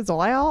just going to fizzle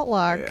out?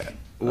 Like, Yeah.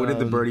 What did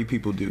the birdie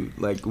people do?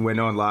 Like, went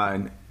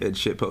online and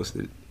shit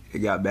posted. It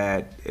got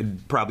bad.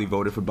 And probably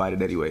voted for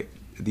Biden anyway.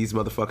 These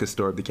motherfuckers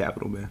stormed the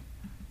Capitol, man.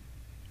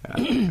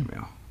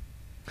 Man.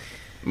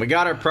 We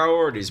got our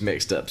priorities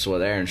mixed up, is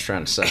what Aaron's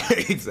trying to say.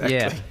 Exactly.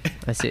 Yeah,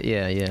 that's it.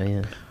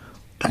 Yeah.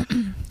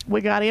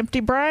 we got empty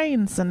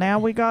brains, and now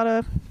we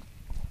got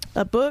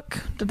a book.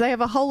 Did they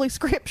have a holy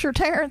scripture,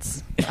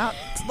 Terrence?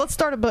 Let's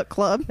start a book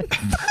club.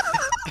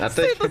 I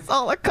think, Send us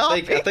all a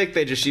copy. I think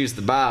they just use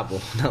the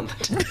Bible. don't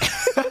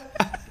they?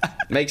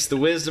 Makes the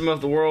wisdom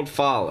of the world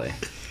folly.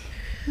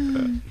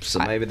 So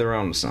maybe they're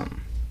on to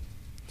something.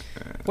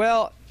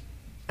 Well,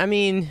 I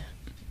mean,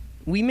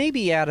 we may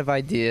be out of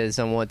ideas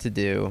on what to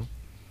do,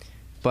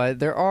 but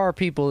there are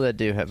people that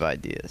do have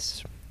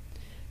ideas.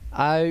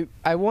 I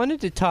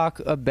wanted to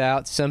talk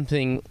about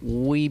something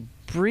we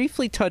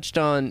briefly touched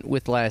on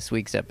with last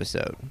week's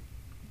episode.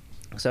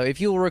 So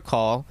if you'll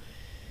recall,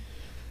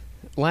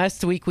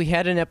 last week we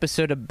had an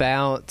episode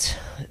about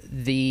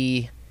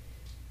the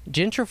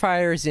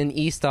gentrifiers in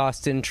East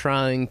Austin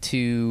trying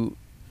to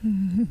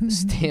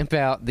stamp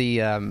out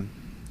the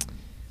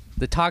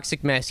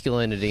toxic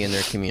masculinity in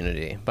their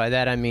community. By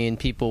that I mean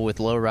people with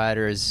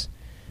lowriders,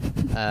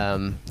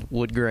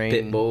 wood grain,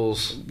 Pit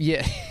bulls.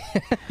 Yeah.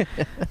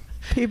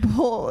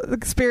 People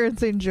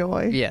experiencing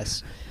joy.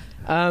 Yes.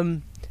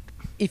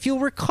 If you'll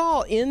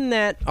recall, in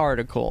that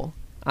article,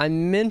 I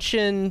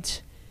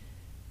mentioned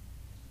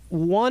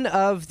one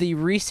of the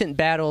recent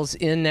battles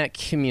in that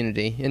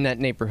community, in that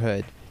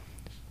neighborhood,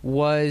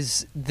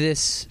 was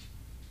this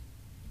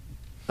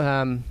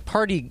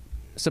party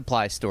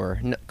supply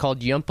store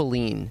called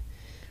Yumpaline,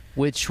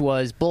 which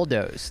was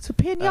bulldozed. It's a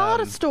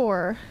pinata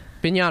store.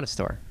 Pinata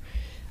store.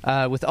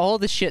 With all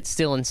the shit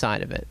still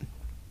inside of it.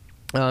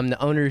 The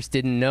owners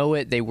didn't know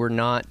it. They were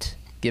not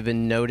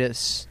given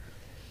notice.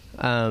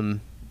 And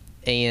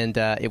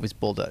it was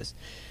bulldozed.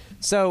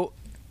 So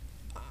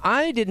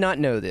I did not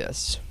know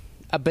this,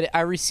 but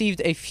I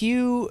received a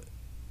few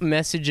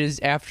messages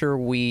after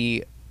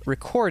we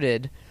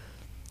recorded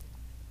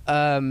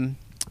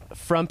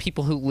from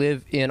people who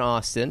live in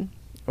Austin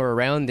or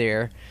around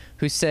there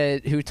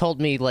who told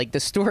me like the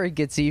story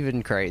gets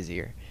even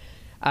crazier.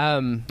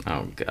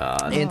 Oh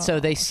God! And so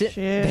they sit.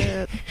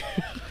 Shit.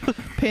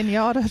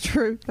 Pinata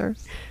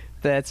truthers.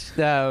 That's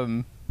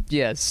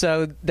yeah.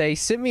 So they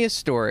sent me a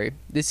story.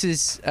 This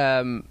is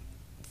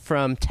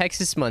from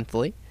Texas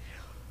Monthly.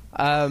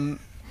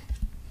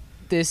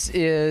 This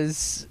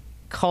is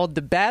called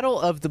 "The Battle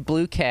of the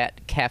Blue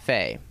Cat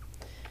Cafe."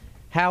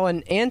 How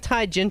an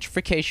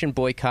anti-gentrification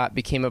boycott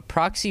became a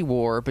proxy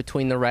war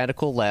between the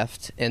radical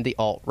left and the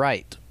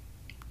alt-right.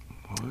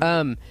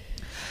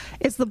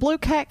 Is the Blue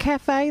Cat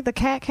Cafe the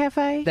cat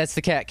cafe? That's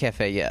the cat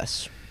cafe,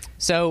 yes.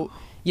 So,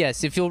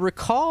 yes, if you'll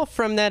recall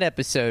from that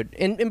episode,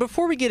 and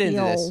before we get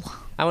into this,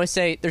 I want to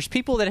say there's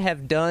people that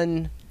have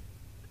done.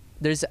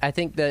 I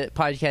think the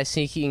podcast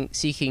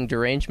Seeking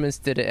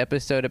Derangements did an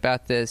episode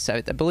about this.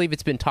 I believe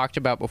it's been talked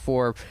about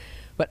before,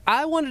 but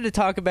I wanted to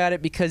talk about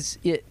it because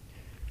it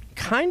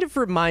kind of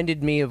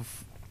reminded me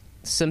of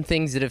some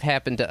things that have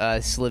happened to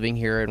us living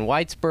here in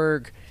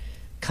Whitesburg.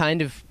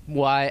 Kind of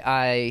why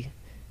I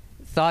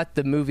thought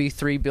the movie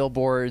 3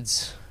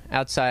 Billboards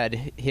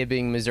Outside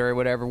Hibbing, Missouri,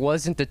 whatever,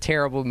 wasn't a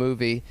terrible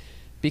movie,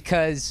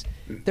 because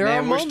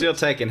we're still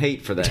taking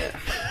heat for that.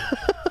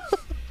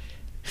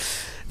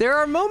 There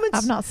are moments.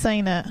 I've not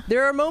seen it.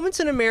 There are moments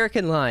in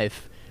American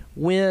life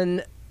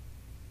when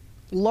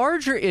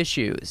larger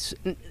issues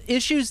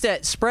that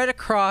spread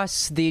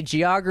across the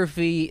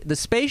geography, the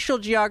spatial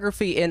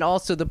geography, and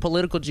also the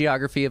political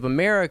geography of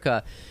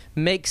America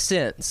make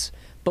sense.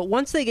 But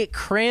once they get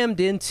crammed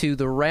into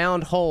the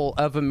round hole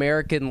of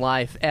American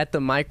life at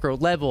the micro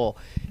level,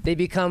 they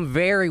become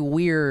very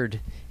weird,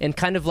 and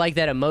kind of like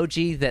that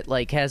emoji that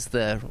like has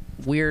the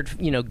weird,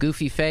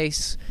 goofy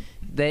face.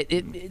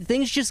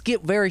 Things just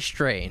get very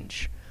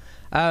strange.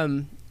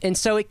 And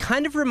so it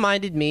kind of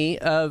reminded me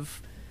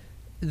of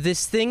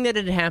this thing that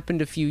had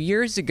happened a few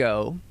years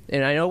ago,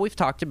 and I know we've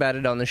talked about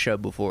it on the show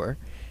before,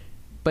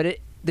 but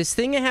this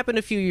thing that happened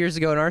a few years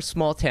ago in our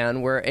small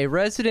town where a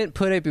resident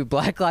put a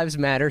Black Lives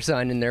Matter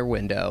sign in their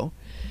window,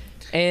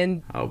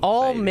 and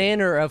all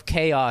manner of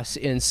chaos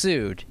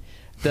ensued.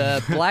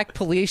 The black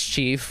police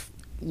chief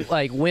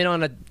went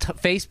on a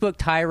Facebook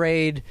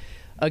tirade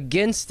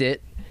against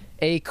it.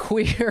 A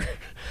queer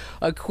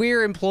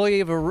employee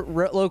of a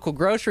local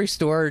grocery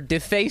store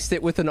defaced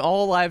it with an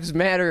All Lives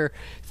Matter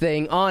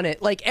thing on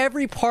it. Like,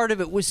 every part of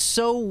it was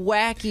so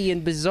wacky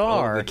and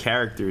bizarre. Oh, the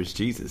characters,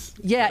 Jesus.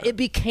 Yeah, it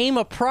became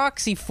a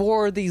proxy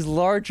for these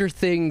larger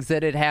things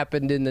that had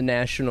happened in the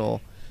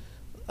national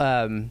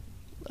life.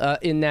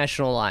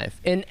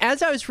 And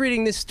as I was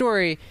reading this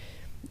story,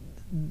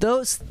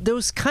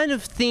 those kind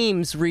of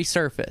themes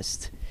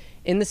resurfaced.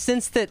 In the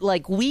sense that,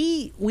 like,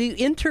 we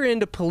enter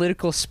into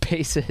political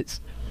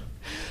spaces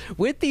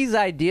with these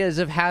ideas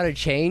of how to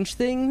change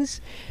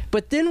things,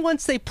 but then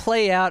once they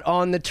play out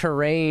on the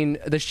terrain,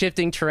 the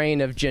shifting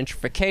terrain of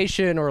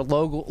gentrification or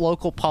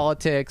local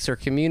politics or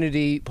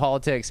community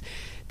politics,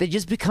 they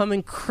just become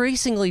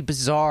increasingly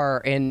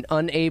bizarre and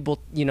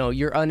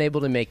you're unable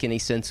to make any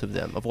sense of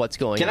them, of what's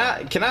going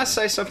on. Can I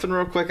say something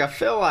real quick? I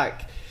feel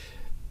like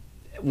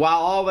while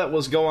all that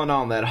was going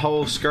on, that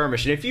whole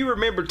skirmish, and if you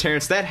remember,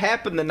 Terrence, that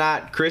happened the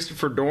night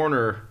Christopher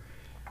Dorner,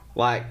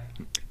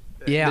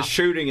 the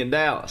shooting in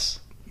Dallas.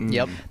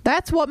 Yep.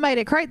 That's what made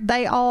it crazy.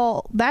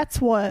 That's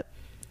what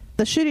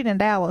the shooting in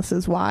Dallas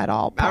is why it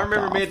all popped I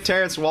remember off. me and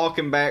Terrence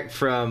walking back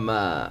from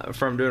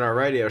doing our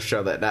radio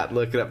show that night,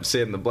 looking up and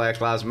seeing the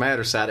Black Lives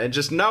Matter side, and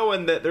just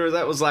knowing that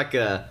that was like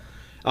a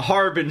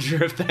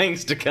harbinger of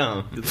things to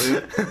come.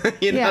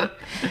 Yeah.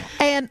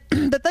 And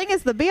the thing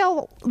is, the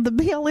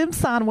BLM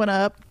sign went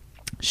up,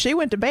 she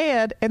went to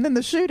bed, and then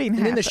the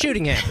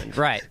shooting happened.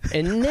 Right.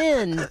 And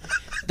then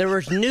there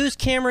was news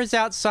cameras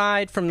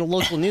outside from the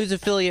local news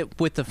affiliate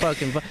with the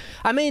fucking...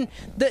 I mean,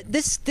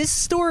 this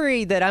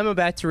story that I'm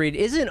about to read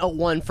isn't a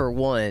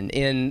one-for-one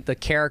in the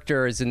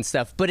characters and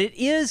stuff, but it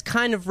is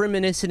kind of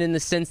reminiscent in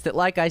the sense that,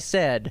 like I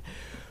said,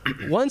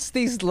 once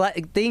these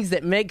things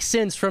that make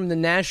sense from the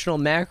national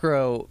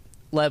macro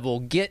level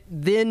get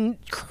then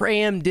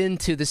crammed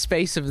into the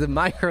space of the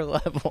micro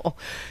level,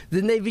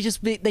 then they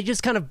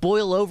just kind of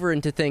boil over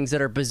into things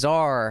that are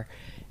bizarre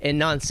and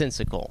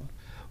nonsensical.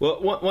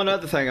 Well, one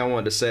other thing I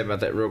wanted to say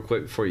about that real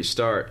quick before you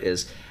start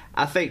is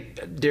I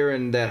think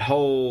during that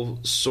whole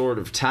sort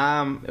of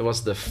time, it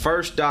was the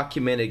first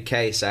documented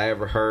case I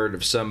ever heard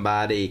of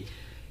somebody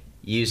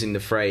using the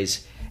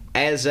phrase,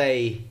 as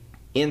a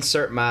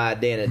insert my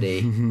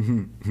identity.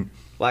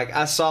 Like,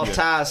 I saw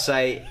Ty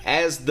say,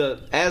 as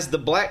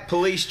the black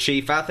police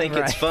chief, I think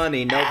it's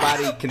funny.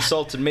 Nobody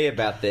consulted me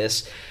about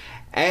this.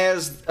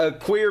 As a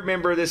queer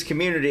member of this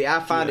community, I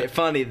find it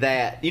funny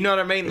that, you know what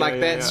I mean? Like,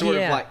 that sort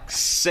of like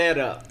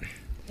setup.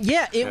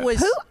 Yeah, it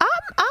was.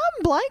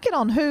 I'm blanking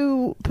on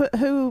who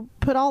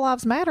put All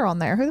Lives Matter on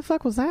there. Who the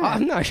fuck was that?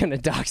 I'm not going to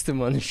dox them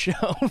on the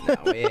show. No,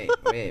 we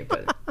ain't.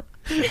 But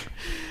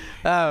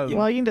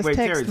well, you can just text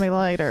Terrence, me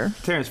later.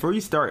 Terrence, before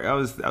you start, I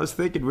was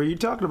thinking, were you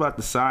talking about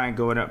the sign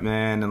going up,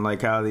 man, and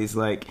like how these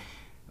like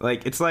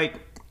it's like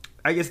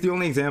I guess the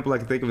only example I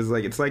can think of is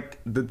like it's like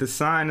the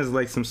sign is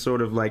like some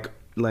sort of like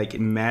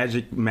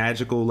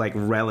magical like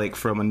relic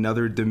from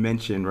another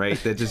dimension,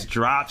 right? That just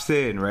drops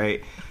in,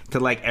 right, to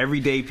like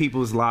everyday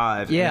people's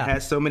lives. Yeah. And it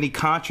has so many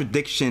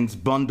contradictions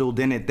bundled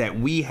in it that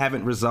we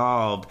haven't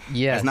resolved.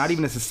 Yes. As not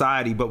even a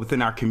society, but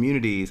within our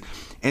communities.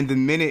 And the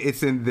minute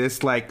it's in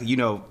this like, you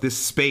know, this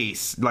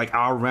space, like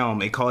our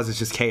realm, it causes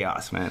just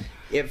chaos, man.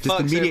 It just fucks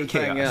immediate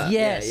everything chaos. up.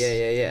 Yes.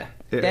 Yeah.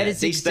 That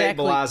is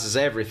exactly. Destabilizes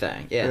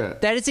everything. Yeah.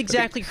 That is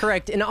exactly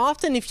correct. And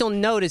often, if you'll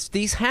notice,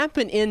 these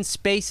happen in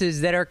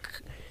spaces that are.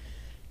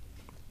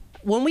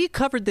 When we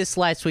covered this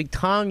last week,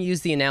 Tom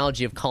used the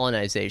analogy of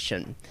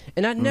colonization.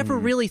 And I'd never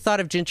really thought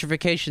of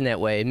gentrification that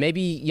way. Maybe,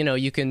 you know,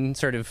 you can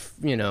sort of,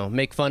 you know,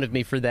 make fun of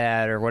me for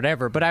that or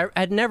whatever. But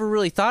I'd never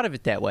really thought of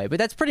it that way. But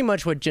that's pretty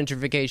much what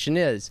gentrification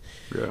is.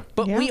 Yeah.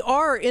 But we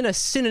are in a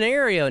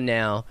scenario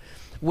now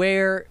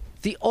where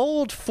the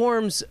old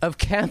forms of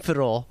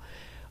capital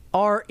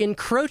are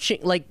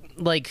encroaching, like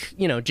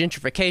you know,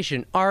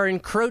 gentrification are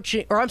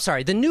encroaching, or I'm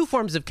sorry, the new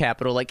forms of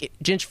capital, like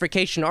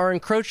gentrification, are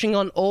encroaching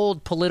on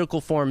old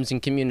political forms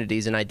and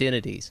communities and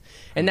identities,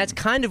 and that's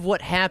kind of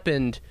what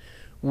happened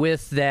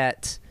with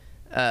that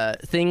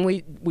thing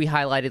we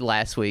highlighted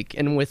last week,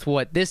 and with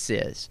what this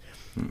is.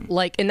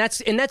 Like, and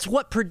that's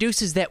what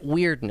produces that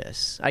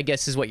weirdness, I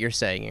guess, is what you're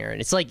saying, Aaron.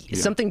 It's like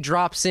something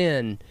drops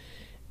in,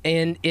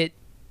 and it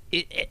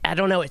I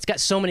don't know, it's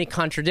got so many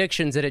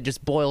contradictions that it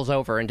just boils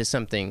over into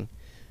something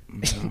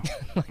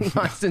like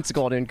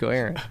nonsensical and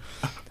incoherent.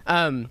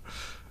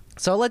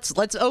 So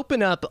let's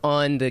open up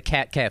on the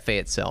Cat Cafe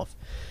itself.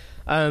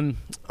 On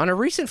a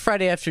recent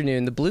Friday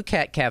afternoon, the Blue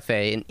Cat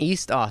Cafe in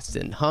East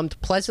Austin hummed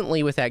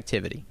pleasantly with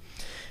activity.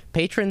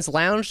 Patrons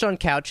lounged on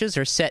couches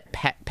or sat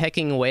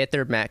pecking away at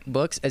their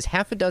MacBooks as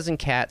half a dozen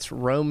cats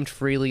roamed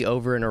freely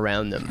over and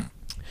around them.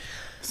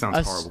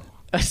 Sounds horrible.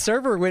 A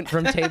server went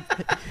from table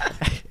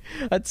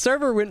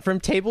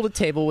to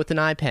table with an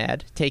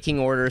iPad, taking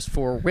orders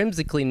for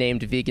whimsically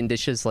named vegan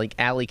dishes like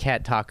alley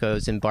cat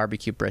tacos and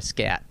barbecue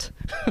brisket.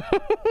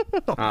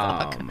 Oh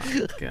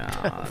my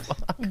god!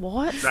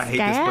 What? I hate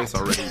this place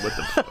already. What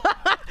the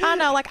fuck? I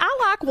know. Like, I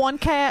like 1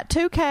 cat,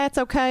 2 cats,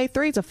 okay.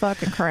 3's a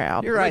fucking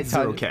crowd. You're right,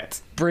 Zero Todd.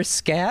 cats.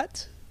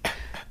 Brisket?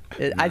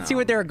 I'd see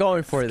what they were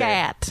going for there.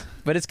 Scat.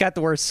 But it's got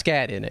the word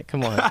scat in it.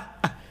 Come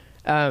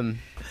on.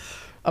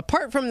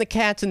 Apart from the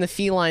cats and the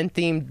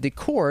feline-themed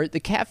decor, the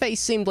cafe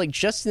seemed like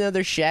just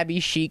another shabby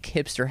chic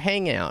hipster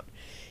hangout.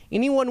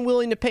 Anyone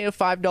willing to pay a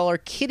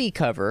 $5 kitty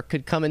cover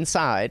could come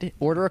inside,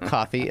 order a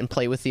coffee, and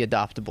play with the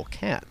adoptable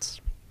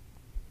cats.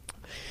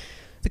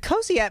 The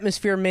cozy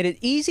atmosphere made it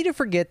easy to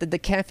forget that the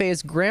cafe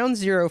is ground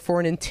zero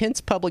for an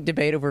intense public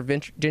debate over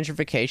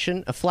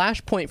gentrification, a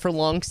flashpoint for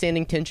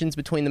long-standing tensions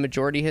between the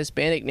majority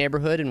Hispanic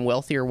neighborhood and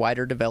wealthier,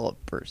 wider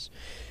developers.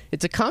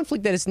 It's a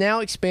conflict that has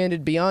now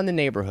expanded beyond the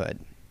neighborhood.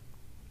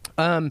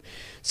 And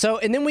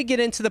then we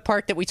get into the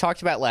part that we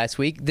talked about last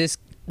week. This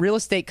real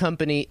estate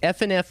company,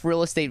 F&F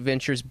Real Estate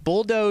Ventures,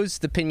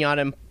 bulldozed the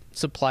Pinata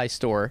Supply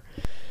Store.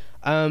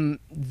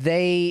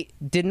 They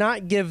did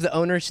not give the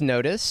owners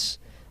notice,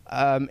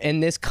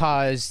 and this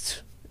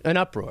caused an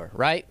uproar,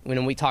 right?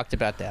 When we talked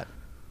about that.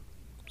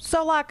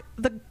 So, like,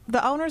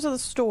 the owners of the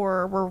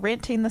store were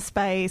renting the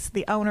space.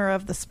 The owner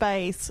of the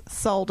space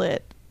sold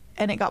it,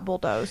 and it got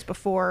bulldozed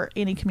before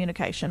any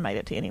communication made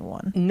it to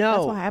anyone. No.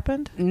 That's what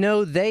happened?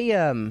 No, they,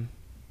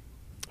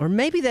 or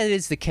maybe that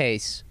is the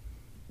case.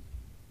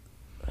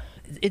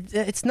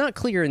 It's not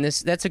clear in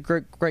this. That's a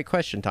great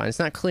question, Tom. It's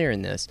not clear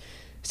in this.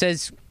 It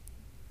says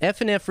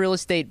F&F Real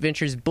Estate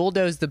Ventures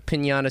bulldozed the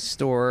Pinata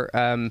store.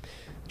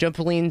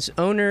 Jumpoline's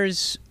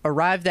owners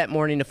arrived that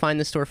morning to find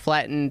the store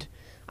flattened.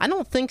 I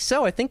don't think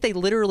so. I think they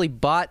literally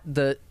bought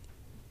the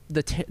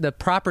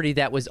property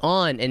that was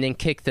on and then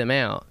kicked them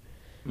out.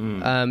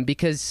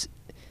 Because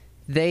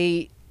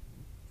they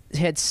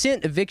had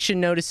sent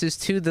eviction notices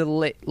to the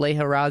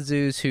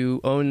Lejarazus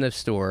who own the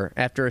store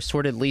after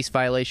assorted lease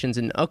violations.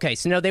 And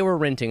so no, they were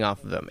renting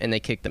off of them, and they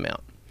kicked them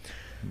out.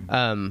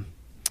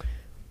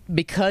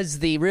 Because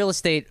the real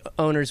estate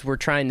owners were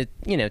trying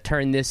to,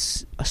 turn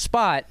this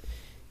spot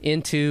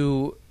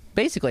into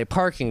basically a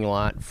parking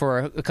lot for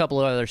a couple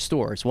of other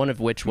stores, one of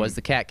which was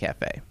the Cat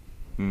Cafe.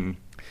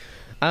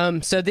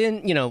 So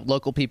then,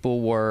 local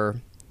people were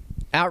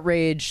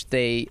outraged.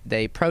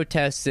 They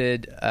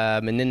protested,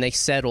 and then they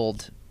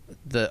settled.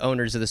 The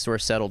owners of the store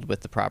settled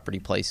with the property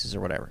places or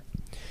whatever.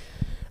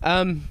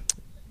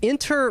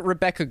 Enter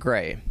Rebecca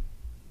Gray.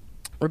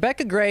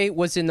 Rebecca Gray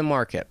was in the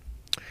market.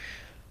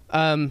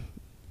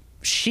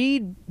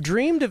 She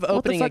dreamed of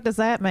opening. What the fuck does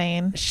that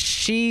mean?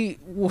 She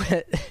was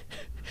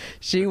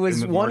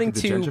in the wanting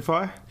market to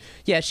gentrify?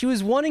 Yeah, she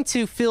was wanting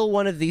to fill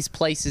one of these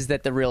places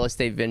that the real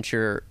estate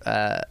venture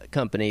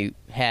company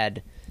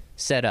had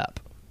set up.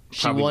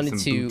 She Probably wanted some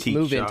to boutique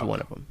move shop. into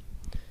one of them.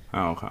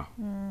 Oh, okay.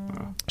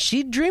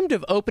 She dreamed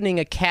of opening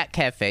a cat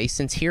cafe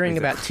since hearing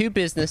about Exactly. 2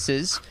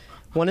 businesses,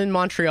 one in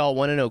Montreal,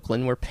 one in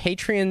Oakland, where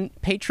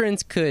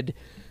patrons could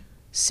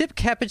Sip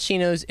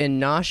cappuccinos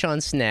and nosh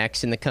on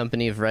snacks in the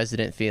company of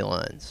resident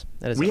felines.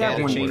 That is We have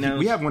Cappuccinos.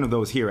 we have one of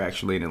those here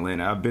actually in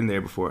Atlanta. I've been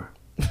there before.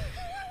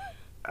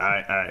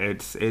 I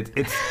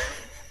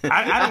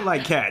don't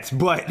like cats,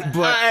 but if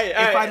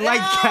I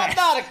like cats,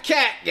 I'm not a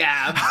cat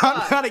guy.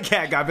 I'm not a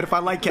cat guy. But if I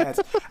like cats,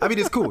 I mean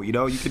it's cool. You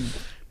know, you can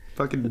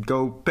fucking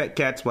go pet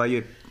cats while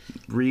you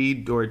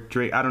read or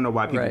drink. I don't know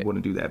why people Right. want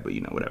to do that, but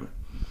you know, whatever.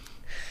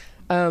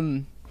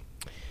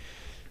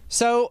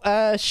 So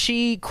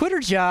she quit her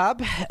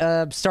job,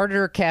 started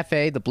her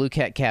cafe, the Blue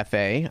Cat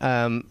Cafe,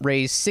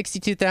 raised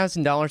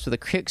 $62,000 with a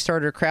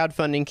Kickstarter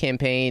crowdfunding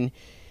campaign,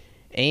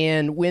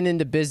 and went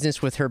into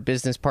business with her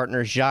business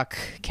partner, Jacques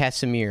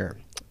Casimir.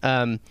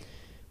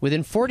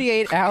 Within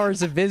 48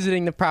 hours of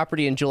visiting the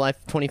property in July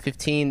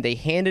 2015, they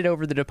handed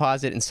over the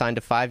deposit and signed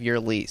a 5-year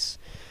lease.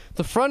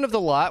 The front of the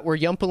lot where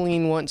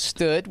Yumpaline once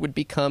stood would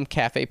become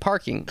cafe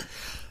parking.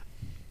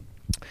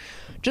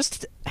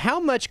 Just how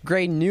much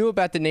Gray knew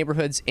about the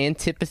neighborhood's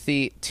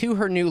antipathy to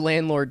her new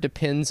landlord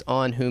depends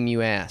on whom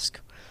you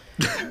ask.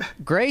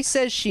 Gray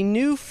says she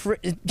knew...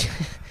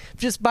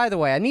 Just, by the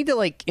way, I need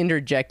to,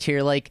 interject here.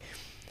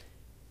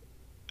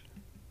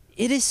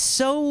 It is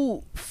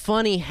so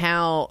funny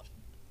how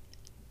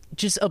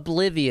just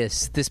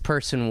oblivious this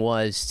person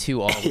was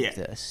to all Yeah. of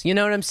this. You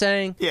know what I'm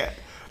saying? Yeah,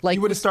 Like-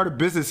 you would have started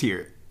business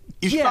here.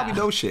 You should Yeah. probably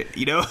know shit.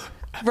 You know.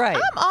 Right.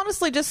 I'm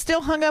honestly just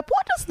still hung up.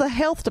 What does the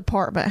health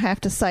department have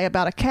to say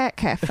about a cat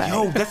cafe?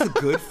 Yo, that's a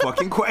good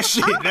fucking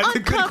question. I'm That's a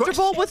good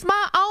uncomfortable question. with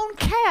my own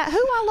cat, who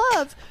I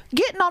love,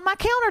 getting on my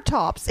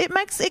countertops.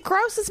 It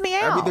grosses me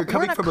out. mean, they're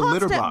coming We're in from a a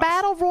litter constant box.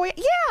 battle royal.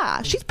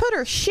 Yeah, she's put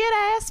her shit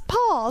ass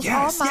paws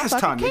Yes, on my yes,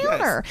 fucking Tanya, yes.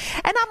 counter,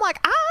 and I'm like,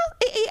 I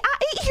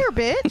eat here,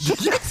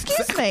 bitch. Yes,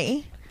 Excuse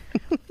me.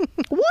 What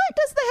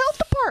does the health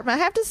department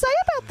have to say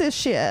about this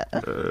shit?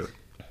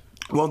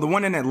 Well, the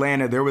one in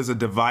Atlanta, there was a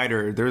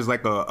divider. There was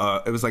it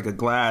was like a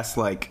glass,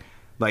 it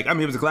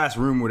was a glass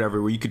room, or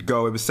whatever, where you could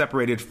go. It was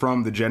separated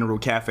from the general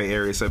cafe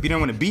area. So if you don't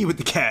want to be with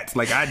the cats,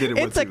 like I did it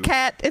with It's a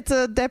cat. It's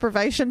a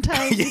deprivation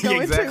tank you go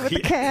into with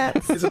the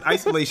cats. It's an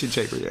isolation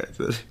chamber, yeah.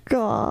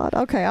 God.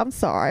 Okay, I'm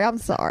sorry.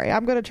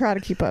 I'm going to try to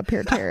keep up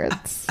here,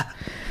 Terrence.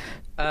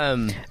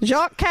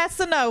 Jacques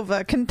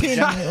Casanova,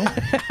 continue.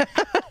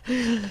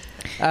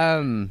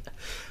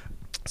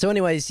 So,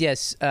 anyways,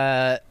 yes,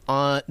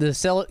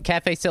 the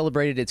cafe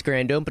celebrated its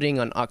grand opening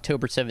on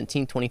October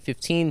 17,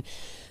 2015.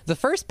 The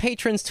first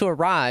patrons to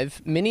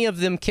arrive, many of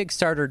them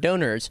Kickstarter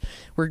donors,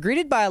 were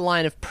greeted by a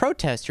line of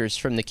protesters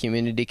from the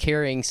community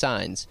carrying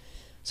signs.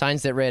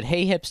 Signs that read,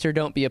 "Hey hipster,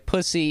 don't be a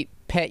pussy,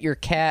 pet your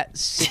cat,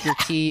 sip your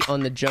tea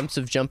on the jumps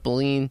of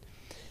Jumpaline."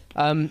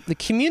 The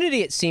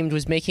community, it seemed,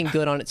 was making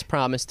good on its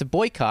promise to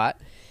boycott,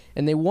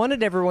 and they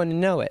wanted everyone to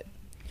know it.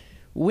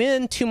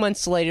 When 2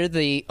 months later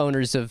the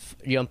owners of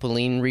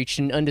Yumpaline reached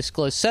an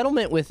undisclosed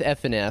settlement with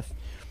F&F,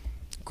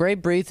 Gray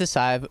breathed a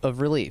sigh of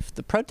relief.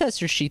 The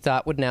protesters, she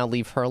thought, would now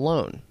leave her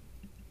alone.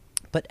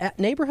 But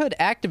neighborhood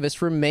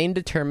activists remained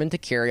determined to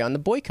carry on the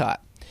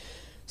boycott.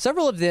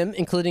 Several of them,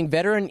 including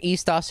veteran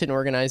East Austin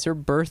organizer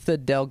Bertha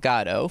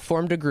Delgado,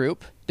 formed a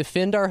group,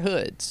 Defend Our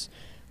Hoods,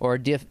 or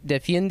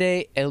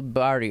Defiende el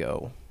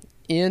Barrio.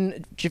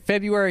 In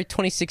February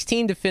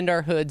 2016, Defend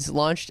Our Hoods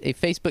launched a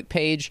Facebook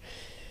page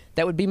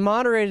that would be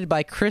moderated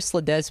by Chris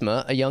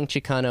Ledesma, a young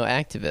Chicano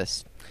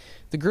activist.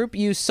 The group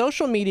used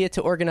social media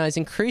to organize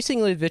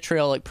increasingly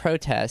vitriolic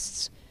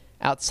protests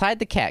outside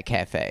the cat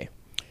cafe.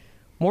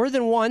 More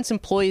than once,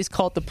 employees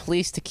called the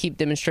police to keep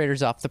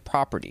demonstrators off the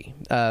property.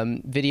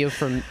 Video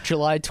from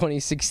July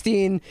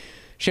 2016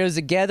 shows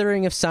a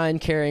gathering of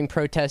sign-carrying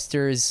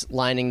protesters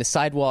lining the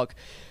sidewalk,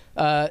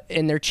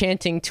 and they're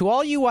chanting, "To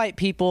all you white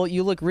people,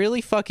 you look really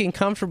fucking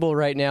comfortable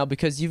right now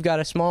because you've got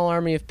a small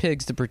army of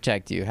pigs to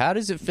protect you. How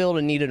does it feel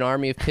to need an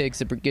army of pigs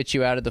to get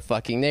you out of the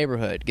fucking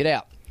neighborhood? Get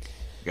out."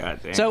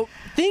 God damn. So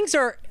things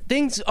are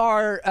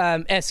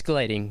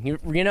escalating.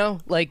 You know,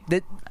 like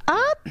that.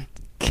 I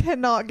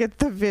cannot get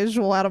the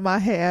visual out of my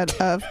head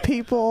of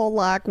people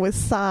with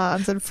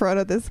signs in front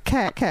of this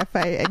cat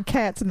cafe and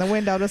cats in the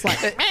window just like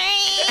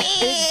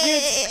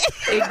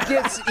It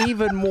gets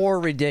even more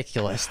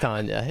ridiculous,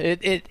 Tanya.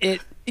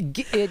 It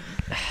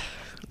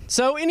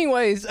So,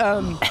 anyways,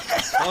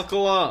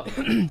 Buckle up.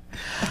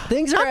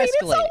 things are escalating.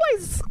 it's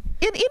always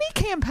in any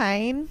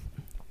campaign,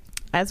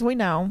 as we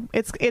know,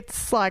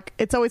 it's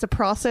always a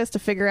process to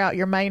figure out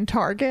your main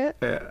target.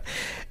 Yeah.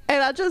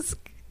 And I just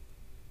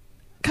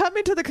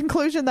coming to the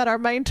conclusion that our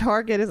main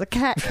target is a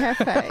cat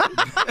cafe.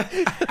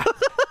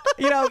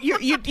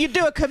 You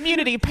do a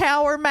community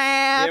power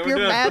map. Yeah, we're you're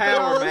doing mapping all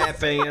power this-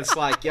 mapping. It's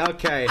like,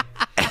 okay,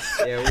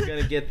 yeah, we're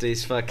gonna get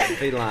these fucking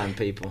feline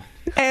people.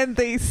 And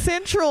the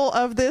central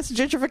of this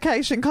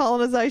gentrification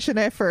colonization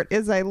effort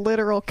is a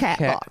literal cat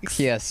box.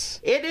 Yes.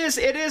 It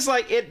is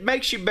like, it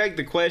makes you beg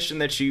the question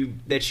that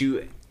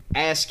you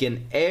ask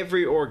in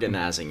every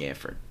organizing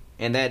effort,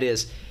 and that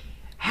is,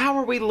 how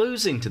are we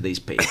losing to these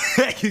people?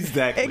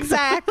 Exactly.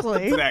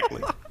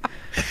 Exactly.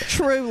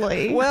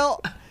 Truly.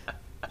 Well,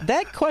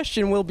 that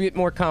question will be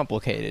more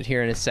complicated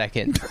here in a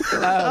second.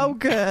 Oh,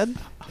 good.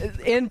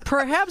 And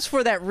perhaps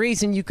for that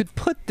reason, you could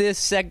put this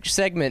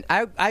segment.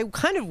 I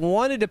kind of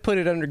wanted to put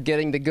it under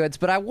getting the goods,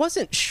 but I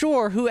wasn't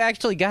sure who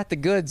actually got the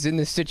goods in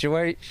this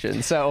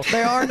situation. So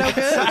There are no goods.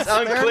 It's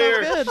unclear. There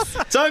are no goods.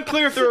 It's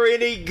unclear if there were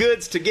any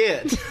goods to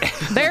get.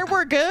 There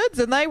were goods,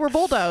 and they were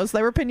bulldogs.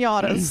 They were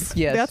pinatas.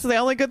 Yes. That's the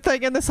only good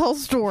thing in this whole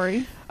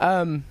story.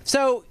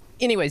 So,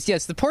 anyways,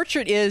 yes, the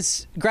portrait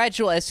is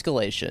gradual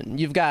escalation.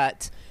 You've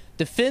got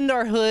Defend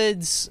Our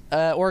Hoods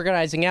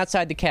organizing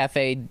outside the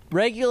cafe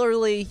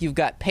regularly. You've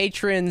got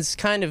patrons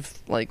kind of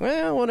like,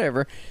 well,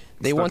 whatever.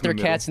 They Stuck want in their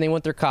the cats and they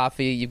want their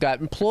coffee. You've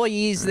got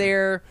employees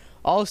there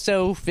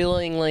also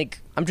feeling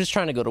like, I'm just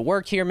trying to go to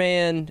work here,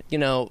 man. You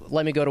know,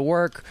 let me go to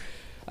work.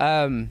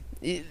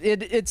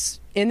 It's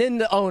and then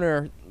the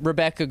owner,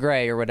 Rebecca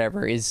Gray or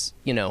whatever, is,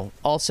 you know,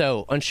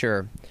 also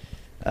unsure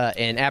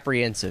and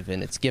apprehensive,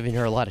 and it's giving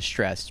her a lot of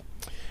stress.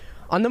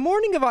 On the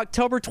morning of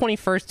October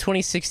 21st,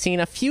 2016,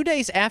 a few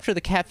days after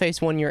the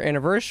cafe's one-year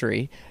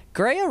anniversary,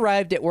 Gray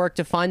arrived at work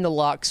to find the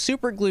lock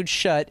superglued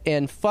shut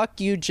and "fuck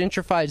you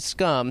gentrified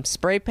scum"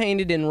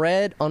 spray-painted in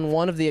red on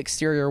one of the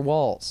exterior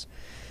walls.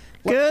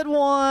 Good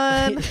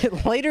one.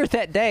 Later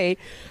that day,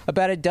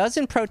 about a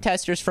dozen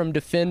protesters from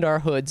Defend Our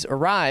Hoods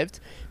arrived,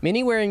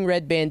 many wearing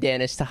red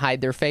bandanas to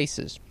hide their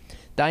faces.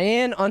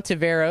 Diane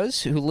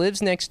Ontiveros, who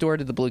lives next door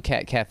to the Blue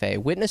Cat Cafe,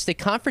 witnessed a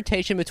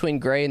confrontation between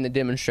Gray and the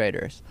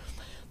demonstrators.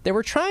 They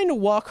were trying to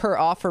walk her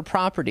off her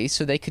property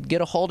so they could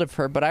get a hold of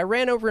her, but I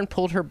ran over and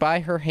pulled her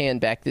by her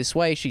hand back this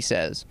way, she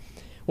says.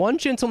 One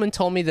gentleman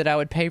told me that I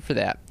would pay for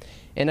that,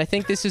 and I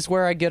think this is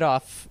where I get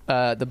off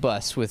the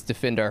bus with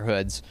Defend Our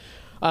Hoods.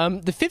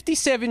 The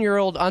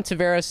 57-year-old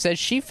Ontiveros says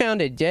she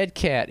found a dead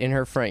cat in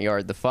her front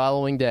yard the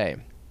following day.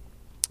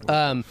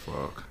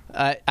 Fuck.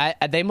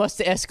 They must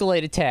have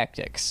escalated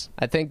tactics.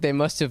 I think they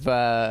must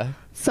have...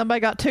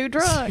 Somebody got too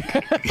drunk.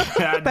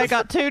 They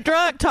got too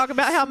drunk talking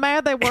about how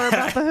mad they were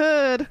about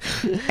the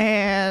hood.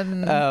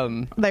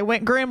 And they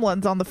went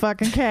gremlins on the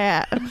fucking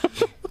cat.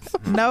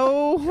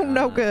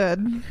 No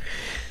good.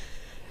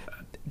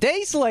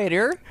 Days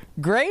later,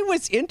 Gray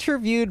was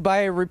interviewed by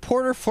a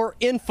reporter for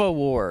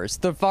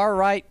InfoWars, the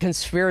far-right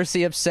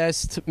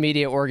conspiracy-obsessed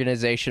media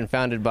organization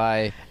founded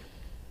by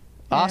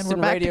Austin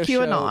we're back radio to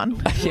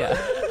QAnon. show.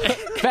 Yeah.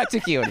 Back to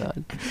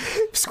QAnon.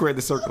 Square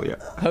the circle, yeah.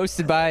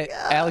 Hosted by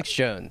Alex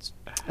Jones.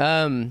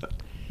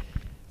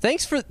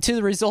 Thanks to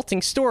the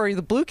resulting story,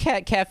 the Blue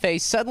Cat Cafe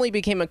suddenly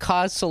became a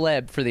cause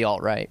celeb for the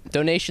alt-right.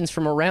 Donations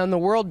from around the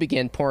world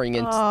began pouring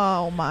into...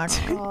 Oh, my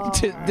God.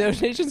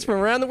 Donations from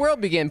around the world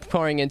began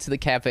pouring into the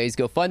cafe's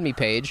GoFundMe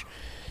page.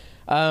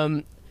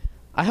 I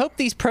hope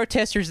these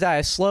protesters die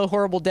a slow,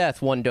 horrible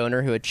death, one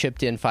donor who had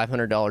chipped in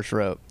 $500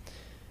 wrote.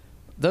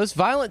 Those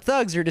violent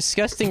thugs are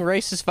disgusting,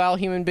 racist, vile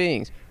human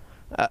beings.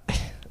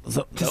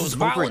 Those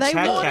violent They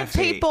Cat want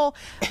Cafe. people...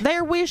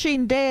 They're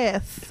wishing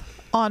death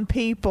on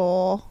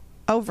people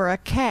over a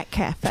cat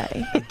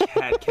cafe.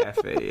 Cat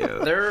cafe,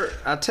 yeah.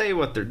 I tell you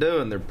what they're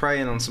doing. They're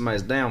preying on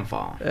somebody's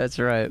downfall. That's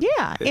right.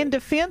 Yeah, in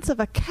defense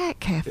of a cat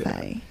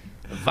cafe.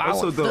 Violent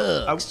Also,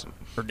 though, thugs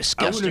are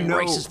disgusting, know-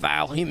 racist,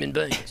 vile human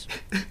beings.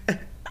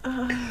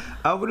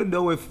 I want to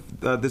know if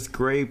this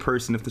Gray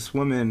person, if this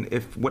woman,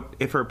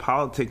 if her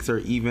politics are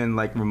even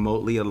like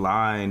remotely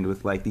aligned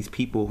with like these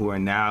people who are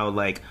now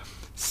like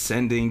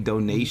sending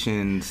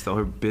donations so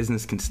her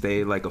business can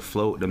stay like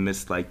afloat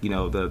amidst like, you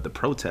know, the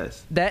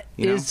protests. That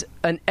is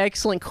an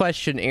excellent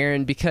question,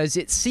 Aaron, because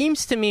it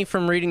seems to me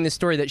from reading the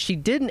story that she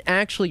didn't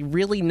actually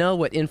really know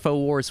what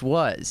InfoWars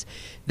was.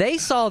 They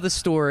saw the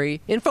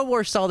story,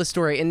 InfoWars saw the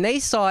story, and they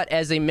saw it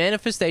as a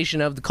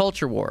manifestation of the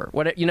culture war.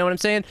 You know what I'm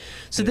saying?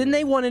 So then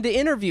they wanted to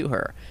interview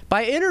her.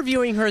 By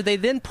interviewing her, they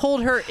then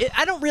pulled her.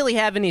 I don't really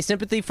have any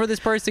sympathy for this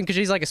person because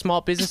she's like a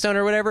small business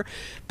owner or whatever,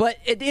 but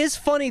it is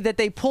funny that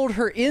they pulled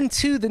her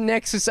into the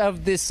nexus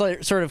of this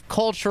sort of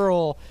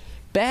cultural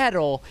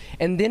battle,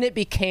 and then it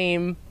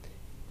became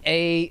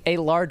a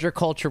larger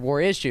culture war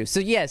issue. So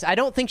yes, I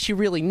don't think she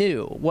really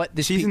knew what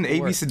this. She's an people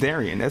AB were.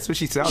 Sedarian. That's what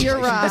she sounds You're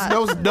like. right. She just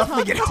knows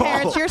nothing at all.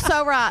 Terrence, you're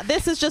so right.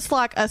 This is just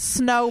like a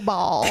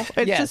snowball.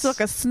 It's Yes. just like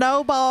a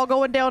snowball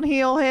going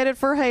downhill headed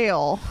for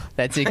hell.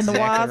 That's In exactly the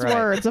wise right.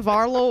 words of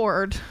our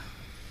Lord.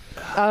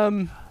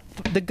 The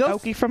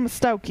Okie from a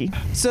Stokey.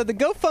 So the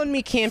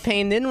GoFundMe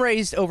campaign then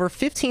raised over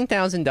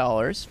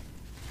 $15,000.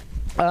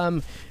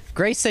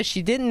 Grace says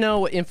she didn't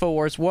know what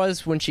InfoWars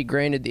was when she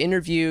granted the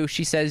interview.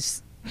 She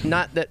says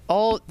not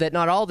all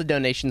the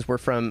donations were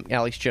from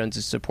Alex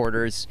Jones's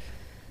supporters.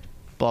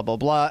 Blah blah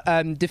blah.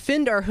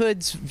 Defend Our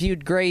Hoods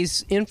viewed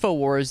Gray's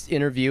InfoWars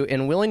interview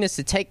and willingness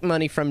to take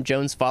money from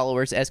Jones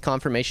followers as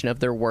confirmation of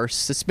their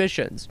worst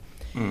suspicions.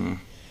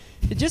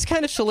 It just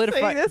kind of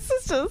solidified. This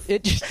is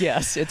just...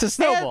 Yes, it's a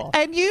snowball.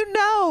 And you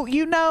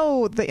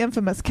know the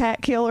infamous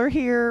cat killer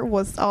here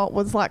was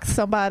like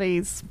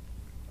somebody's,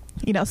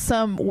 you know,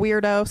 some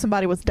weirdo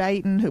somebody was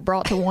dating who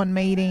brought to one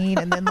meeting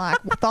and then like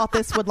thought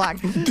this would like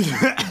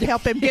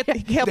help him get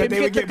That they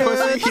the would get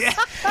goods. pussy. Yeah.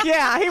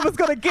 Yeah, he was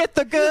going to get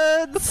the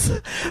goods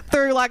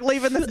through like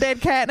leaving this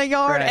dead cat in a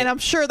yard, Right. and I'm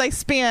sure they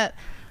spent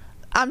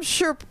I'm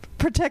sure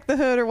Protect the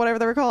Hood or whatever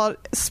they were called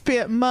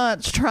spent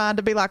months trying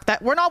to be like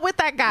that. We're not with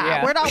that guy.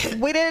 Yeah.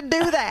 We didn't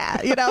do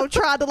that.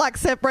 Trying to like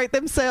separate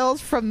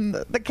themselves from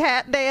the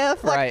cat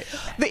death. Like, Right.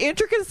 The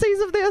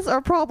intricacies of this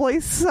are probably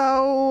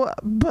so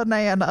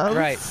bananas.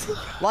 Right.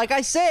 Like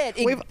I said,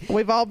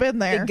 We've all been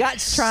there. it got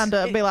trying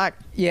to be like,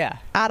 yeah.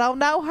 I don't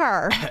know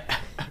her.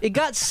 It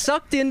got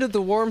sucked into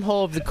the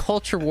wormhole of the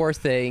culture war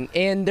thing,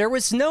 and there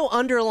was no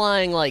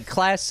underlying like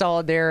class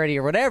solidarity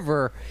or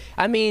whatever.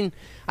 I mean,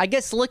 I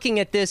guess looking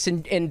at this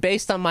and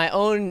based on my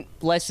own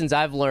lessons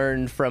I've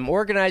learned from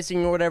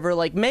organizing or whatever,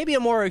 like maybe a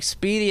more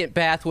expedient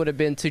path would have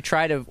been to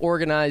try to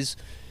organize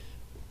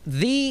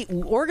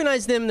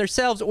them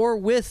themselves or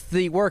with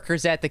the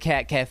workers at the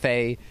Cat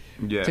Cafe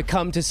to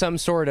come to some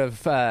sort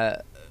of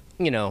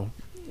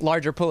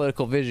larger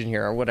political vision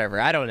here or whatever.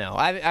 I don't know.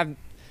 I've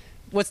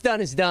what's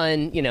done is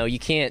done. You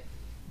can't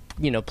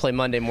play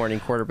Monday morning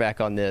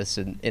quarterback on this,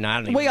 and I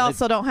don't even We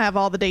also don't have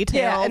all the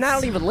details. yeah, and I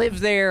don't even live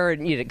there,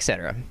 and et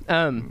cetera.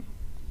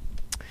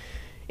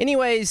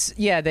 Anyways,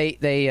 yeah,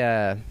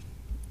 they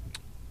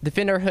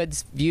Defender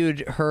Hoods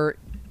viewed her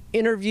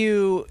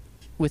interview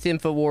with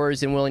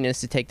InfoWars and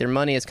willingness to take their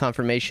money as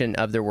confirmation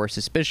of their worst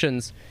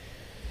suspicions.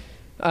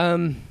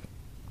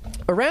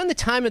 Around the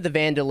time of the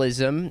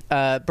vandalism,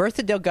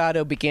 Bertha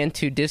Delgado began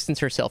to distance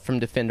herself from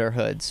Defender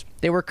Hoods.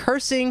 They were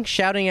cursing,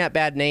 shouting out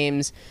bad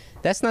names.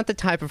 That's not the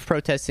type of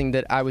protesting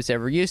that I was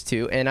ever used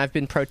to, and I've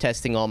been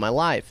protesting all my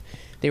life.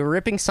 They were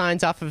ripping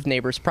signs off of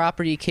neighbors'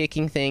 property,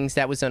 kicking things.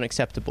 That was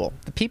unacceptable.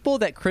 The people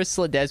that Chris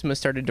Ledesma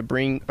started to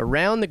bring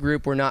around the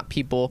group were not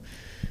people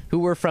who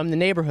were from the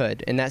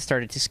neighborhood, and that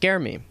started to scare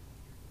me.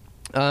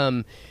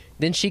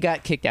 Then she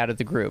got kicked out of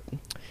the group.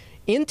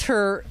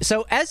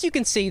 So as you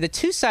can see, the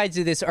two sides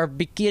of this are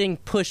getting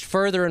pushed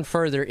further and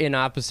further in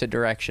opposite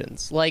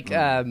directions. Like,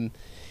 in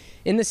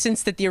the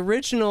sense that the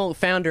original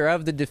founder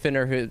of the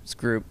Defender Hoods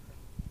group,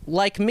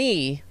 like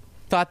me,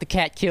 thought the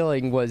cat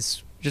killing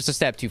was just a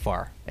step too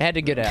far. I had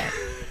to get out.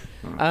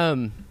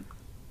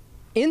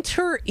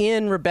 Enter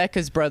in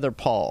Rebecca's brother,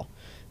 Paul,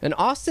 an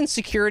Austin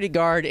security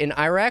guard and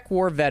Iraq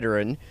War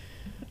veteran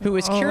who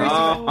was curious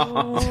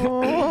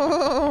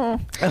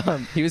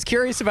he was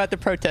curious about the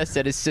protest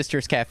at his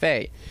sister's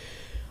cafe.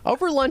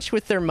 Over lunch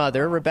with their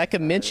mother, Rebecca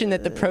mentioned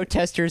that the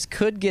protesters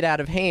could get out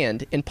of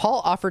hand, and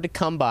Paul offered to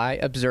come by,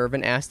 observe,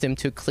 and asked him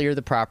to clear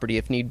the property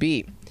if need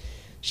be.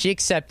 She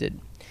accepted.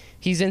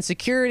 He's in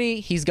security.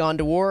 He's gone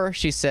to war,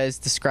 she says,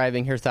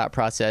 describing her thought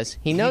process.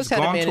 He knows how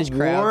to manage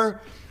crowds.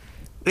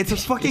 It's a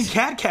fucking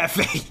cat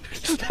cafe.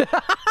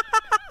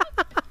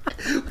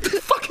 What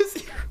the fuck is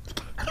he?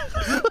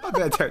 My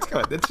bad, Terrence.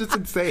 Come on. That's just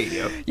insane,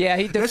 yo.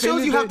 Yeah, that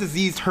shows you how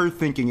diseased her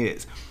thinking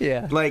is.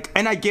 Yeah. Like,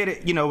 and I get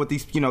it, with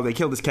these, they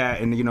killed this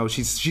cat and,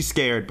 she's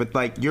scared, but,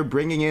 like, you're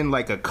bringing in,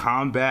 like, a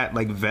combat,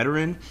 like,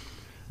 veteran.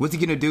 What's he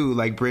gonna do?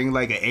 Like, bring,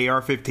 like, an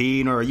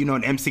AR-15 or, an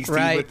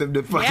M16 with him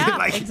to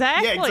fucking,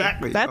 exactly. Yeah,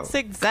 exactly. That's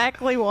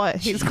exactly what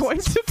he's going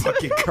to do.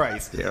 Fucking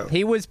Christ, yo.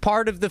 He was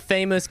part of the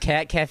famous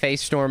Cat Cafe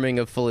storming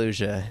of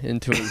Fallujah in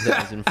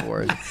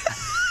 2004.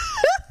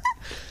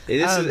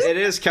 It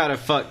is kind of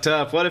fucked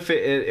up. What if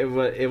it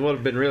would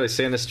have been really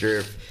sinister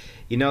if,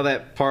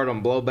 that part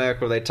on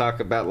Blowback where they talk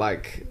about,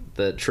 like,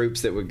 the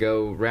troops that would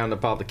go round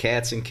up all the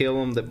cats and kill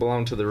them that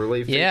belong to the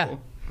relief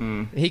people?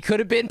 He could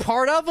have been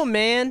part of them,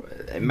 man.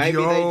 Maybe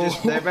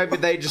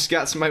they just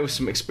got somebody with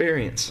some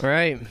experience.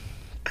 Right.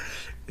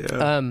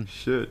 Yeah.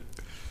 Shit.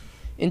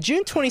 In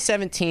June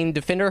 2017,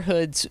 Defender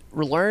Hoods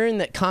learned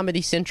that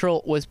Comedy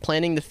Central was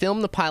planning to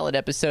film the pilot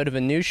episode of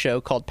a new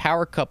show called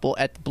Power Couple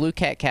at the Blue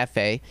Cat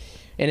Cafe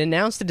and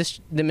announced a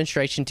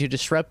demonstration to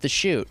disrupt the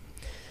shoot.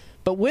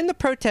 But when the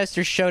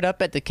protesters showed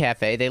up at the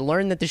cafe, they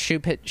learned that the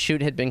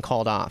shoot had been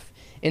called off.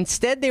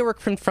 Instead, they were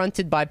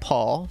confronted by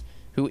Paul,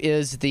 who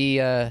is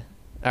the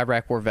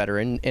Iraq War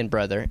veteran and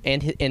brother,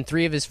 and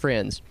three of his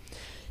friends.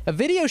 A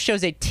video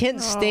shows a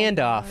tense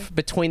standoff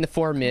between the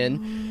four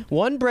men,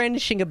 one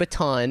brandishing a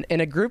baton,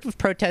 and a group of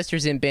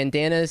protesters in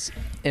bandanas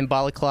and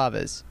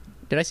balaclavas.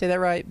 Did I say that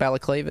right?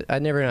 Balaclava? I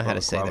never know how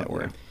to say that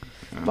word.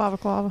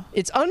 Balaclava.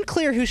 It's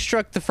unclear who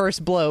struck the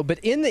first blow, but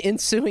in the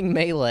ensuing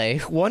melee,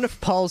 one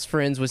of Paul's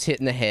friends was hit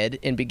in the head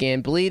and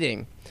began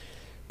bleeding.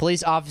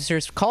 Police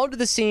officers called to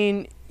the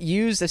scene,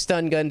 used a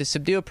stun gun to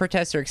subdue a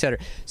protester, etc.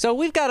 So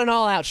we've got an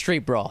all-out street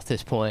brawl at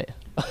this point.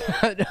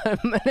 An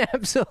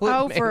absolute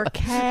over melee.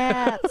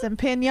 cats and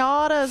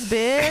pinatas,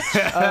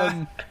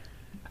 bitch.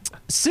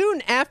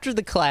 Soon after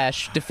the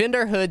clash,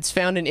 Defender Hoods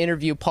found an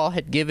interview Paul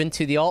had given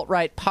to the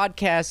alt-right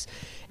podcast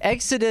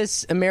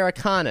Exodus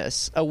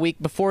Americanus a week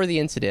before the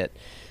incident.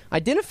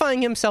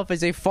 Identifying himself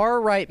as a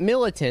far-right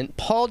militant,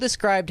 Paul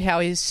described how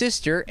his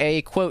sister,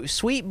 a, quote,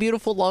 sweet,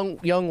 beautiful,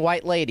 young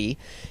white lady,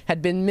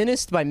 had been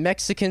menaced by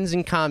Mexicans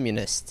and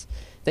communists.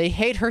 They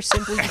hate her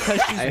simply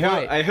because she's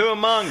white. Who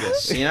among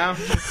us, This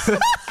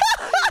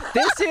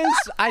is,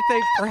 I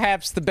think,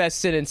 perhaps the best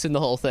sentence in the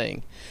whole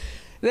thing.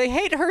 They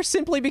hate her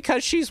simply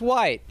because she's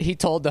white, he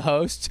told the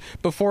host,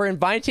 before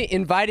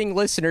inviting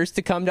listeners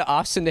to come to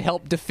Austin to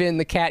help defend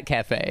the Cat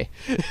Cafe.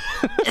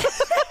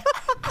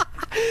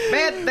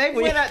 Man, they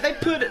went out. They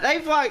put it.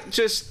 They've like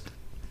just.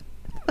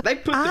 They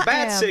put the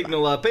bat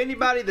signal up.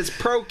 Anybody that's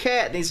pro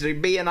cat needs to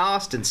be in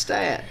Austin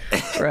stat.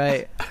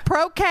 Right.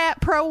 Pro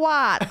cat, pro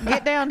white.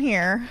 Get down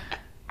here.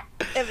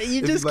 You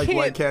If just you like can't.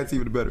 white cats,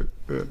 even better.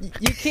 Yeah.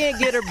 You can't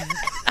get her.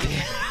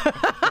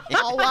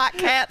 All white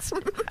cats.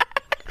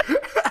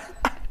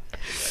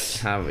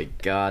 Oh my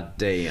god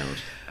damn.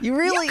 You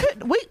really.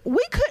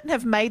 We couldn't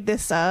have made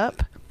this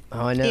up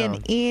Oh, I know.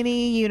 in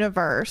any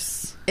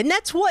universe. And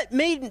that's what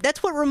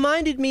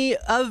reminded me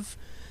of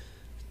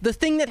the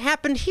thing that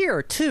happened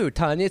here too,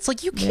 Tanya. It's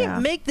like you can't Yeah.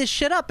 make this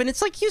shit up. And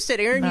it's like you said,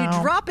 Aaron, you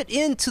No. drop it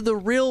into the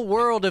real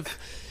world of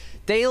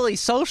daily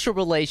social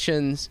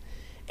relations,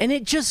 and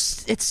it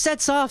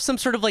sets off some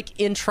sort of like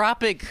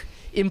entropic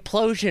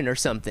implosion or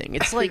something.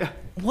 It's like,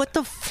 what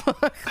the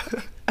fuck?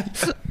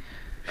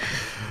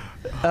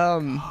 Oh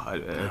my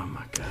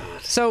god.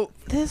 So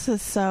This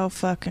is so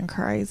fucking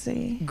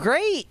crazy.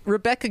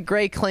 Rebecca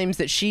Gray claims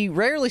that she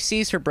rarely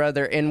sees her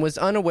brother and was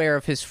unaware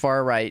of his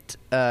far-right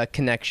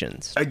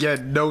connections.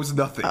 Again, knows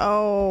nothing.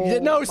 Oh,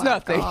 It knows my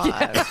nothing.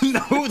 God.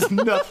 Yeah. Knows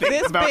nothing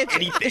This about bitch,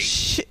 anything.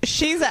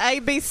 she's an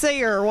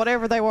ABC or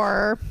whatever they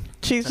were.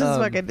 She's just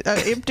fucking an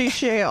empty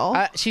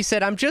shell. She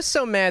said, "I'm just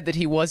so mad that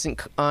he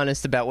wasn't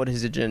honest about what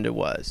his agenda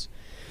was."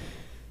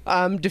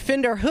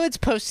 Defender Hoods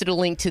posted a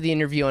link to the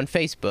interview on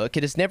Facebook.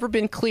 It has never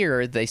been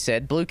clearer, they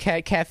said. Blue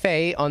Cat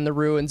Cafe on the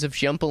ruins of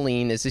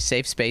Jumpeline is a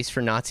safe space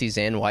for Nazis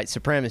and white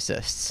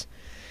supremacists.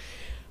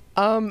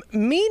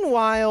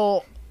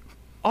 Meanwhile,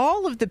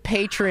 all of the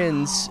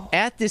patrons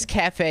at this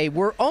cafe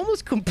were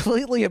almost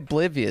completely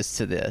oblivious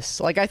to this.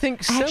 Like, I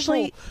think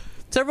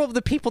several of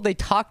the people they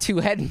talked to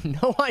had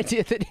no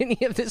idea that any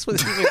of this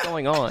was even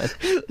going on.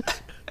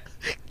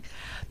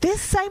 This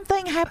same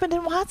thing happened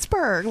in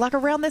Whitesburg, like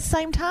around this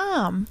same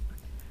time.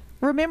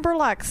 Remember,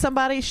 like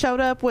somebody showed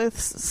up with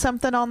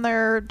something on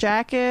their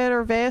jacket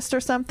or vest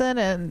or something,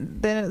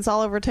 and then it's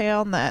all over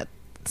town that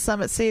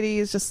Summit City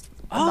is just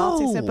a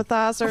Nazi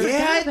sympathizer.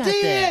 Yeah, about it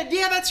did.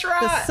 Yeah, that's The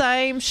right.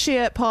 same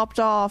shit popped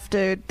off,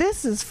 dude.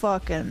 This is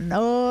fucking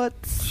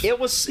nuts. It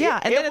was. Yeah,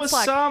 and then it it's was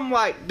like, some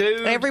like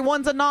dude.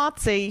 Everyone's a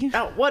Nazi.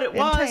 What it in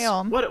was.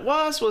 town. What it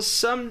was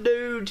some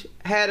dude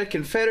had a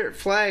Confederate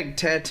flag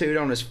tattooed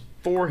on his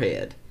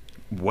forehead.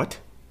 What?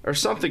 Or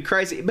something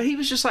crazy, but he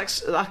was just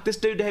like this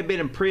dude had been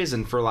in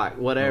prison for like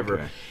whatever,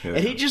 Okay, yeah.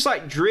 and he just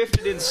like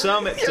drifted in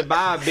Summit to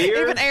buy a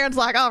beer. Even Aaron's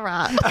like, all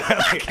right. All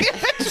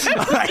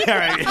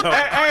right, yo.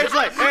 Aaron's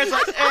like,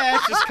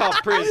 it's just called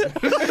prison.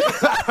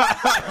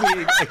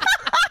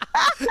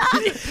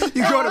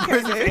 You go to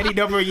prison for any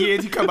number of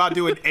years, you come out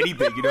doing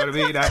anything. You know what I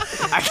mean?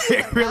 I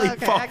can't really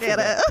Okay, fault I get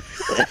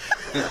it.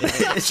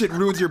 it. Shit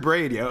ruins your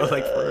brain, yo.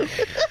 Like, for real.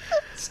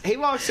 He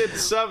walks into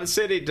Summit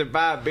City to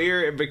buy a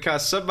beer, and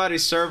because somebody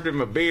served him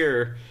a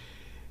beer,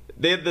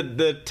 then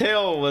the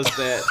tell was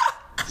that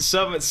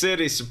Summit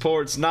City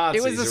supports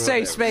Nazis. It was a or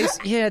safe whatever.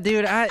 space. Yeah,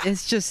 dude,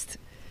 it's just...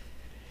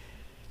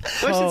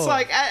 Which Oh. it's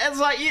like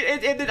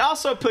it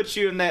also puts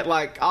you in that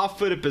like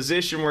off-footed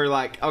position where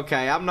like,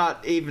 okay, I'm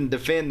not even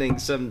defending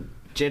some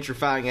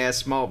gentrifying ass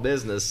small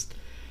business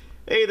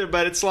either,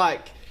 but it's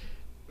like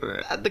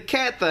the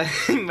cat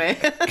thing, man.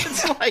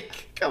 It's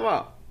like, come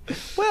on.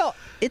 Well,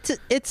 it's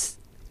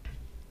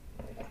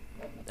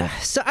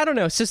so I don't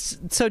know.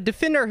 So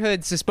Defender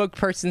Hoods, the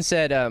spokesperson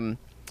said,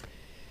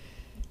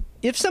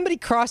 if somebody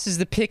crosses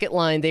the picket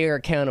line, they are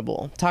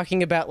accountable.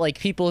 Talking about like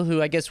people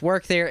who I guess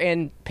work there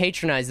and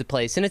patronize the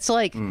place, and it's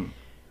like, Who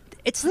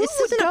this would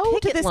isn't a go to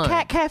picket this line.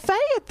 cat cafe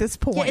at this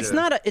point?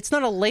 Yeah, it's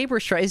not a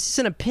labor strike. This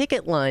isn't a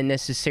picket line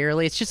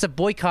necessarily. It's just a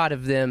boycott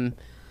of them,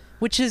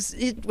 which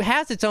it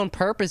has its own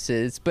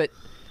purposes, but.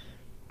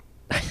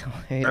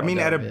 I mean,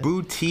 at a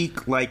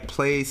boutique like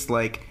place,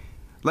 like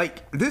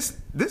this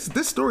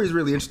story is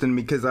really interesting to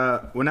me because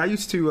when I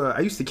used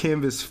to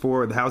canvass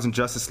for the Housing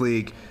Justice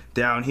League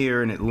down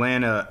here in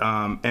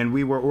Atlanta, and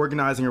we were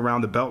organizing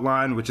around the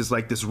Beltline, which is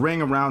like this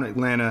ring around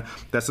Atlanta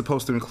that's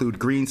supposed to include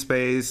green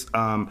space,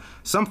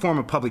 some form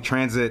of public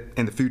transit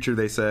in the future,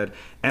 they said,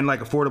 and like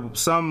affordable,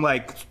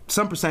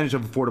 some percentage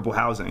of affordable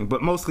housing,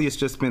 but mostly it's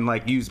just been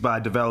like used by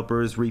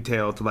developers,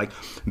 retail to like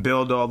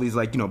build all these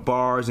like, you know,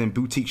 bars and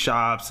boutique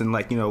shops and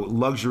like, you know,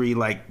 luxury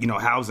like, you know,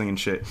 housing and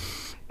shit.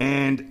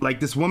 And like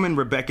this woman,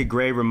 Rebecca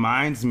Gray,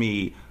 reminds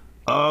me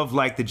of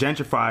like the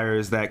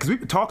gentrifiers that, because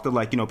we've talked to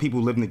like, you know, people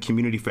who live in the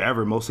community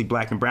forever, mostly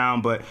black and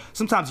brown, but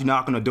sometimes you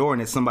knock on a door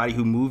and it's somebody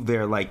who moved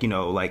there like, you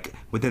know, like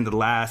within the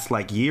last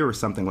like year or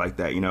something like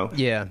that, you know?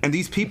 Yeah. And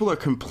these people are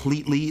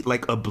completely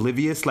like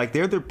oblivious, like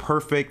they're the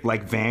perfect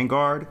like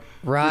vanguard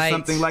Right. for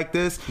something like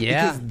this.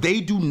 Yeah. Because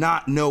they do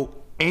not know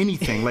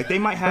anything. Like they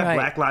might have Right.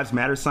 Black Lives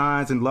Matter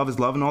signs and love is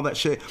love and all that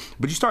shit,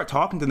 but you start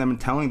talking to them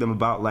and telling them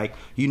about like,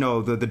 you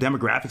know, the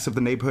demographics of the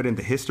neighborhood and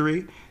the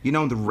history, you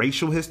know, and the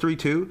racial history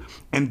too,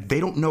 and they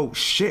don't know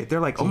shit. They're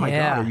like, oh my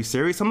Yeah. God, are you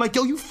serious? I'm like,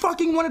 yo, you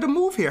fucking wanted to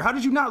move here. How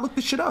did you not look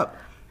this shit up?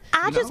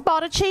 I just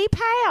bought a cheap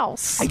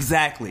house.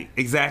 Exactly.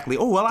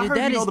 Oh, well, I Dude, heard,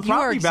 that you know, is- the you are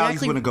property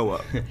value's exactly- going to go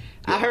up.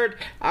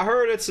 I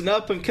heard it's an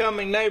up and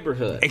coming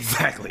neighborhood.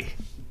 Exactly.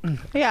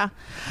 Yeah.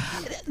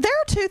 There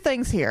are two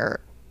things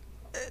here.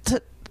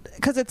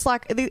 because it's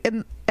like,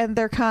 and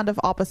they're kind of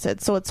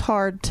opposite, so it's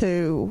hard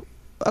to.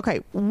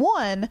 Okay,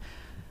 one,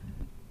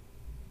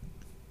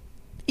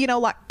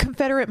 like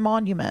Confederate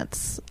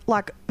monuments,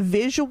 like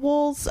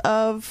visuals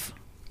of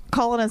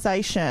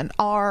colonization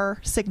are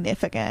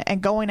significant,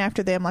 and going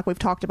after them, like we've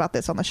talked about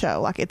this on the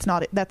show, like that's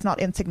not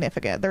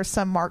insignificant. There's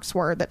some Mark's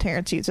word that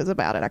Terrence uses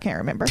about it, I can't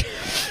remember.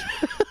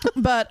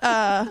 But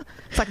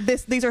it's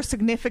like these are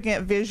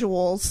significant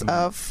visuals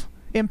of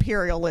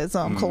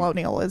imperialism,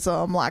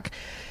 colonialism. Like,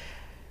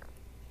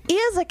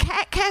 is a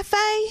cat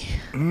cafe,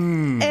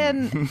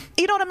 and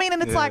you know what I mean,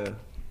 and it's like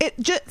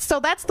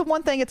so that's the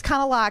one thing. It's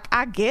kind of like,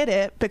 I get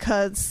it,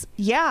 because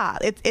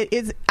it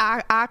is.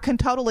 I can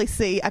totally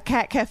see a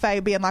cat cafe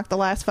being like the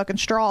last fucking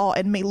straw,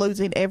 and me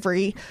losing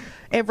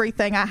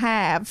everything I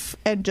have,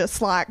 and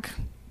just like,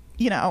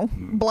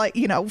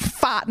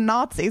 fighting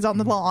Nazis on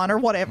the lawn or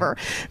whatever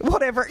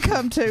it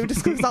come to,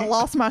 just because I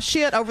lost my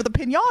shit over the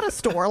pinata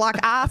store. Like,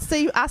 I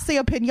see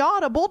a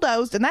pinata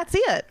bulldozed, and that's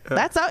it.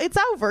 It's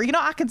over.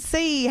 I can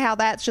see how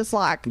that's just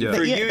like,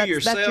 for you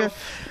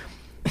yourself.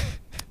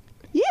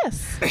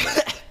 Yes.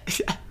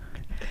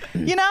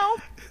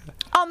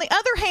 On the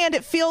other hand,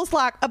 it feels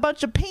like a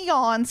bunch of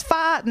peons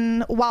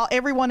fighting while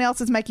everyone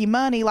else is making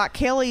money. Like,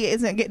 Kelly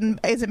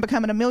isn't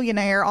becoming a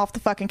millionaire off the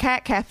fucking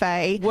cat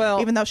cafe. Well,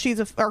 even though she's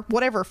or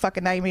whatever her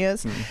fucking name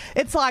is.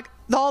 It's like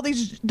all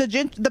these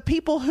the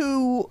people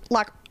who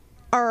like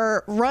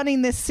are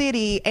running this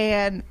city,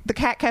 and the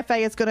cat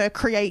cafe is going to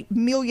create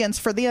millions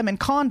for them in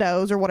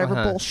condos or whatever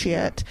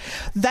bullshit.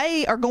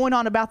 They are going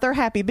on about their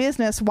happy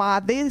business,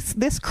 while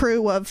this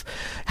crew of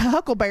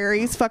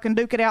huckleberries fucking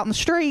duke it out in the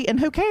street, and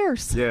who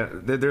cares? Yeah,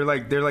 they're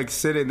like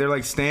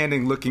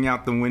standing looking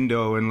out the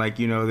window in, like,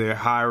 their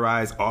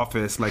high-rise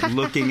office, like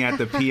looking at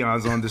the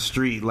peons on the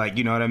street, like,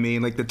 you know what I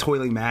mean, like the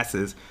toiling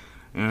masses.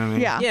 You know what I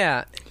mean?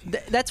 Yeah.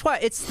 That's why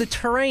it's the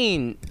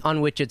terrain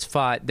on which it's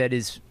fought that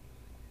is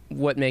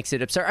what makes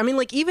it absurd. I mean,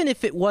 like, even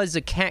if it was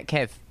a cat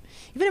cafe,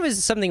 even if it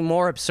was something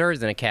more absurd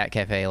than a cat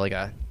cafe, like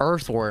a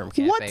earthworm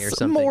cafe or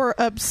something. What's more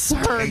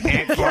absurd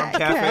than a cat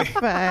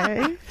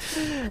cafe?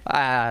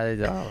 I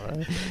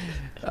don't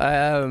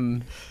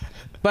know.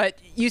 But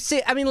you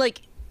see, I mean,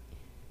 like,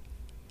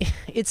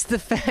 it's the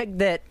fact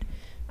that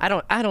I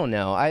don't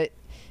know. Let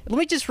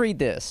me just read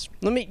this.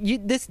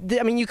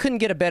 You couldn't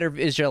get a better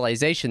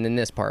visualization than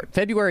this part.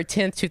 February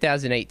 10th,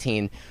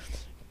 2018.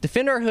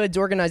 Defend Our Hoods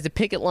organized a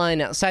picket line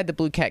outside the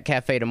Blue Cat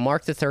Cafe to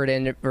mark the 3rd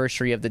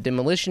anniversary of the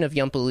demolition of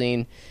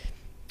Yumpuline,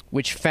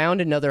 which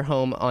found another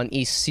home on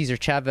East Cesar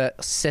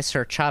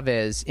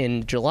Chavez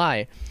in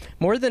July.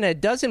 More than a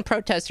dozen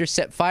protesters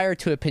set fire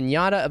to a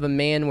piñata of a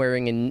man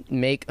wearing a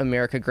Make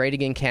America Great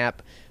Again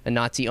cap, a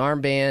Nazi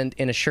armband,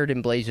 and a shirt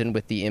emblazoned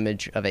with the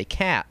image of a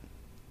cat.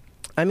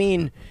 I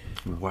mean,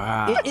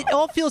 wow. It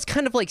all feels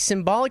kind of like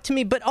symbolic to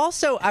me, but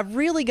also I've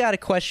really got to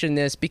question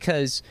this,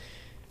 because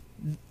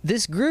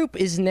this group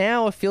is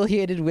now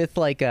affiliated with,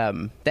 like,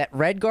 that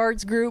Red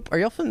Guards group. Are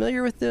y'all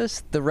familiar with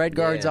this? The Red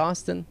Guards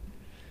Austin?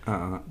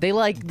 They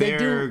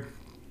do.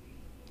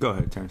 Go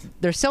ahead, Terrence.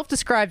 They're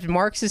self-described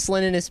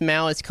Marxist-Leninist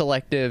Maoist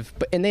collective,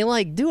 and they,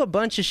 like, do a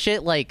bunch of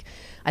shit. Like,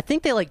 I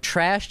think they, like,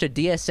 trashed a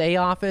DSA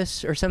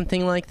office or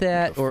something like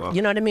that. Or,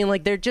 you know what I mean?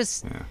 Like, they're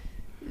just... Yeah.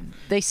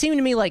 They seem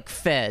to me like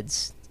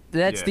feds.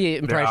 That's the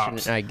impression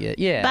I get.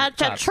 Yeah.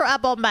 Bunch of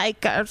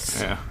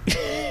troublemakers.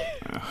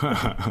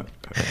 Yeah.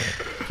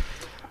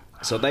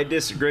 So they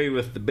disagree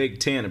with the Big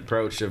Ten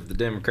approach of the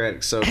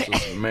Democratic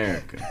Socialists of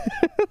America.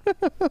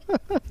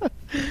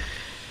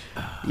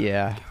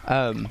 Yeah.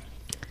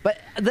 But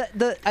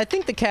I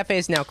think the cafe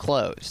is now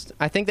closed.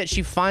 I think that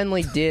she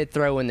finally did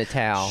throw in the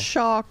towel.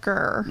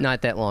 Shocker.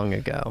 Not that long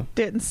ago.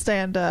 Didn't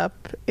stand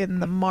up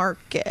in the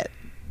market.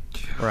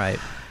 Right.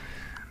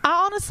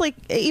 I honestly,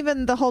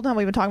 even the whole time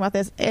we've been talking about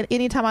this,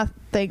 anytime I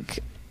think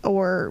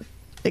or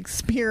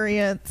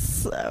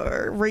experience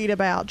or read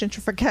about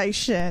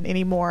gentrification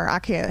anymore, I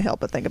can't help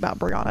but think about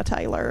Breonna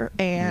Taylor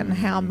and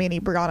how many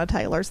Breonna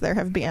Taylors there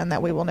have been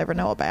that we will never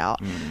know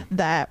about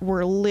that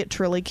were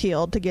literally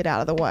killed to get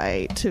out of the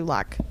way to,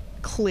 like,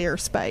 clear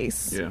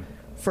space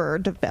for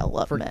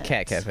development. For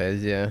cat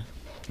cafes,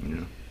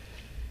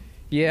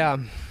 Yeah.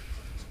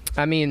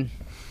 I mean,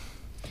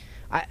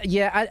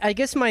 I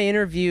guess my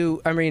interview,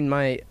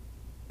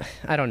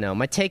 I don't know,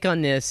 my take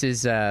on this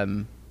is,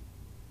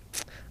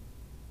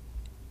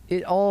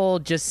 it all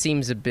just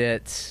seems a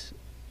bit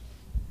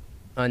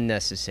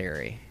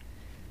unnecessary.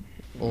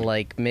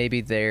 Like, maybe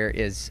there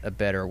is a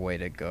better way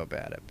to go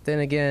about it. But then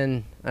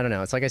again, I don't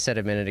know. It's like I said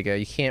a minute ago.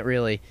 You can't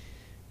really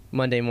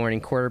Monday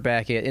morning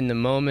quarterback it. In the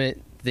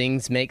moment,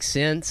 things make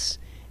sense,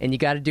 and you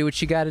got to do what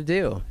you got to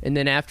do. And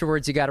then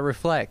afterwards, you got to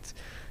reflect.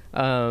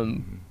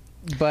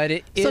 But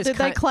it is. So did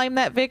they claim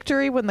that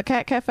victory when the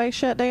Cat Cafe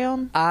shut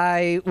down?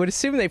 I would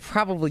assume they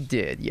probably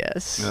did,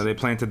 yes. No, they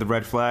planted the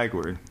red flag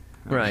word.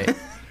 Right.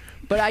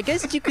 But I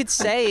guess you could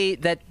say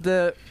that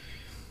the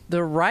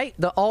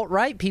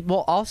alt-right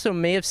people also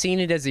may have seen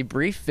it as a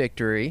brief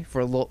victory for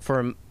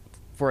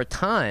a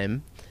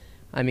time.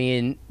 I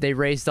mean, they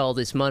raised all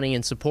this money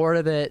in support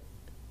of it.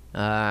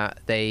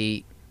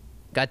 They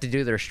got to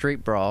do their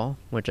street brawl,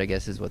 which I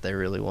guess is what they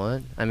really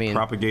want. I mean,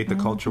 Propagate the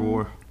culture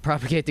war.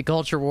 propagate the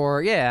culture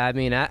war. Yeah, I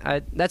mean,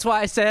 I that's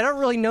why I said I don't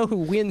really know who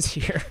wins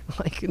here.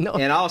 Like, no.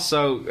 And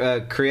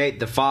also create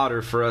the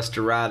fodder for us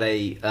to write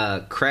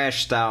a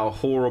Crash-style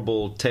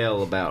horrible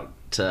tale about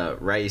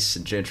race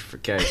and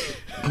gentrification.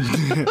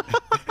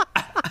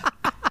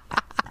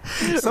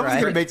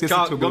 Someone's gonna make this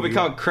into a movie. Gonna be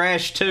called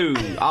Crash 2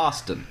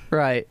 Austin.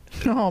 Right.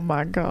 Oh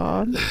my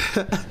God.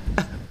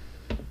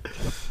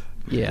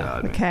 Yeah. God,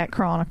 The man. Cat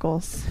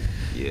Chronicles.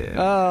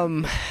 Yeah.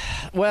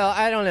 Well,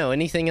 I don't know.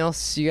 Anything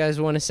else you guys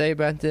want to say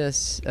about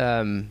this?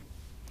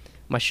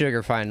 My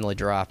sugar finally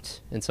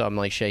dropped, and so I'm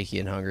like shaky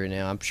and hungry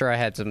now. I'm sure I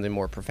had something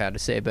more profound to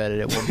say about it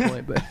at one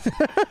point, but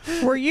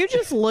Were you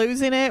just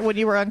losing it when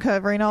you were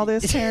uncovering all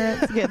this,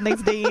 Terrence? Getting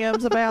these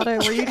DMs about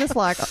it? Were you just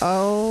like,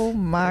 oh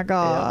my yeah, it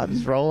God?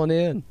 was rolling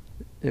in.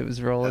 It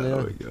was rolling Oh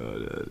in. my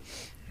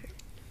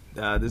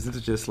god. This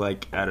is just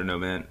like, I don't know,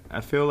 man.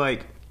 I feel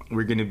like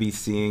we're gonna be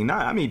seeing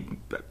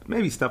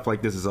maybe stuff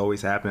like this has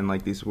always happened,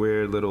 like these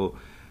weird little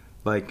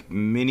like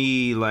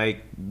mini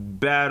like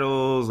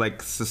battles,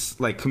 like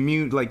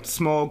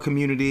small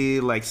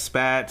community like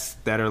spats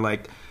that are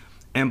like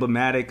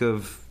emblematic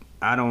of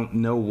I don't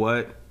know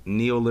what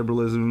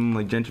neoliberalism,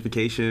 like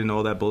gentrification,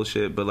 all that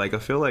bullshit. But like I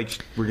feel like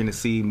we're gonna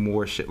see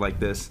more shit like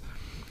this,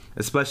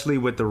 especially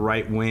with the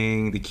right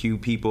wing, the Q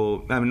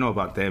people. I don't know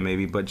about them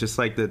maybe, but just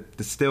like the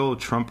still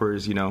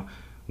Trumpers, you know,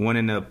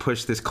 wanting to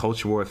push this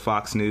culture war with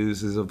Fox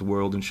News of the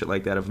world and shit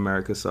like that of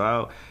America.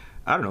 So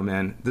I don't know,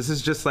 man. This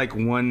is just like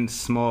one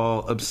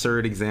small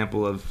absurd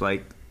example of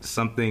like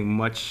something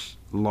much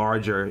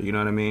larger. You know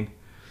what I mean?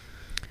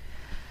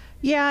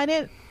 Yeah,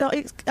 and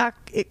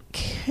it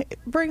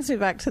brings me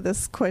back to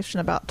this question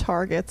about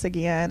targets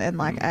again, and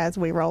like as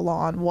we roll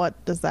on,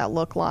 what does that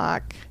look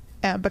like?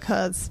 And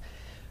because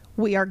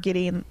we are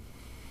getting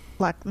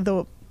like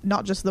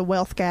not just the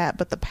wealth gap,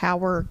 but the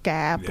power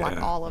gap,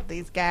 like all of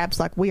these gaps,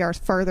 like we are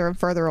further and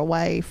further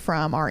away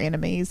from our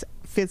enemies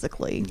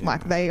physically.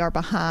 Like they are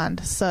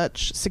behind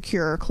such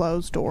secure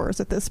closed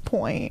doors at this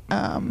point.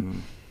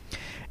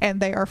 And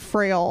they are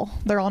frail.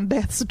 They're on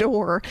death's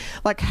door.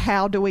 Like,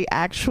 how do we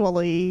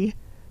actually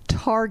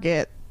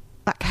target?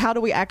 Like, how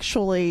do we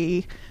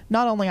actually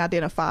not only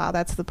identify?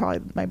 That's probably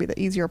maybe the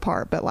easier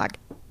part, but like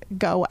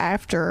go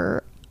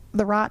after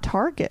the right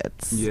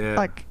targets. Yeah.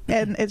 Like,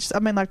 and it's, I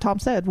mean, like Tom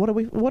said, what are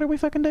we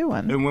fucking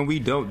doing? And when we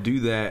don't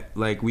do that,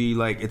 like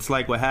it's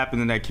like what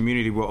happened in that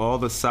community where all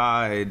the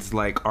sides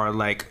like are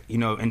like, you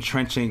know,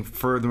 entrenching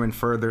further and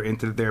further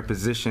into their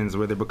positions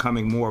where they're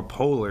becoming more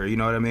polar, you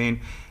know what I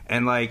mean?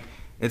 And like,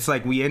 it's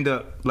like we end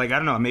up like, I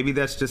don't know, maybe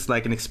that's just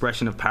like an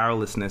expression of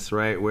powerlessness,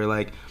 right? Where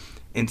like,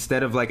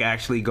 instead of like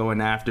actually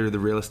going after the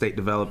real estate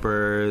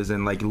developers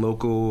and like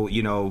local,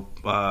 you know,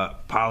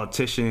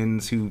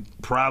 politicians who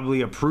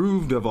probably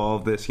approved of all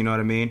of this, you know what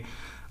I mean?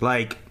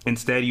 Like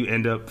instead you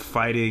end up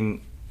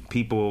fighting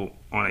people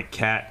on a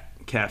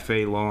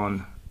cafe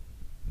lawn.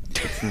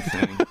 It's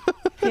insane.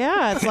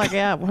 Yeah, it's like,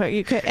 yeah, well,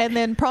 you could, and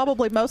then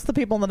probably most of the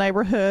people in the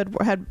neighborhood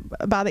had,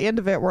 by the end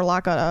of it, were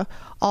like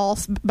all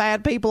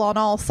bad people on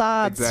all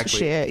sides. Exactly.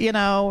 Shit, you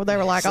know, they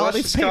were like, So all let's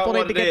these just call people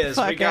it need to what it get the is.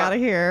 We fuck got- out of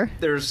here.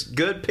 There's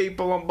good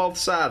people on both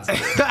sides of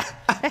it.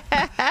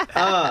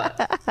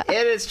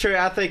 It is true.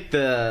 I think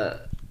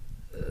the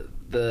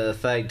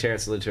thing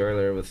Terrence alluded to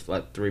earlier with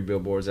like 3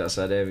 billboards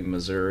outside Ebbing,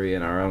 Missouri,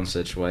 and our own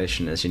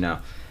situation is, you know,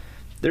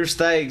 there's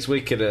things we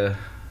could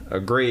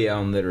agree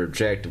on that are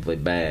objectively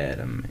bad.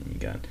 I mean, you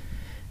got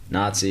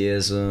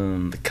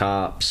Nazism, the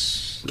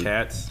cops,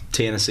 Cats.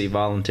 Tennessee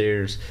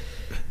volunteers.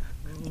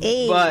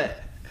 Hey.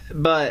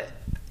 But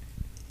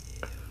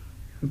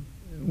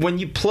when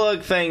you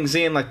plug things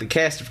in, like the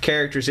cast of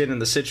characters in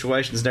and the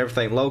situations and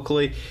everything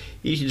locally,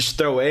 you can just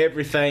throw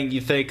everything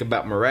you think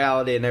about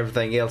morality and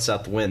everything else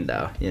out the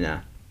window, you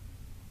know.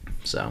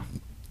 So,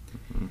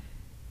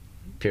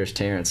 Pierce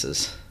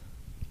Terrence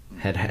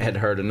had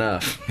heard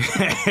enough.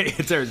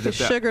 The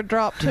sugar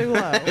dropped too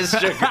low.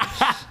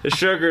 His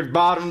sugar had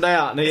bottomed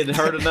out and he had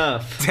heard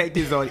enough. Take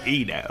this on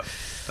E now.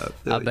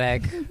 I'm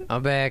back.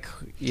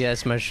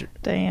 Yes,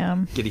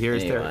 Damn. Can you hear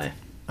us there? Anyway.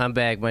 I'm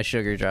back. My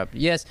sugar dropped.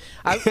 Yes,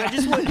 I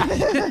just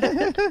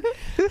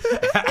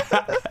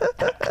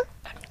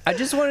I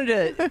just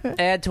wanted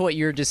to add to what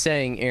you were just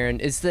saying, Aaron,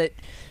 is that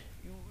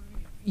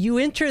you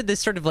enter this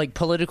sort of like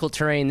political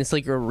terrain, this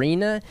like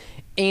arena,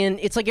 and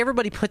it's like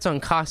everybody puts on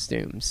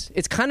costumes.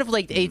 It's kind of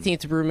like the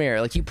 18th Brumaire.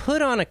 Like you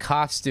put on a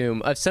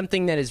costume of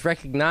something that is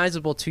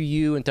recognizable to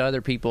you and to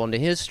other people and to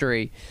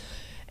history,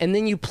 and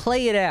then you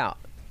play it out.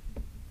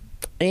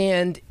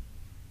 And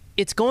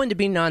it's going to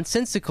be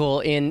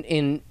nonsensical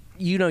in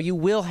you know, you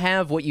will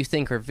have what you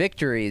think are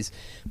victories,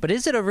 but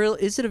is it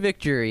a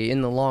victory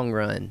in the long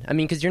run? I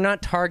mean, because you're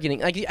not targeting,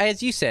 like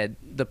as you said,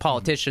 the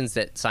politicians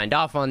that signed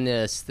off on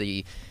this,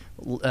 the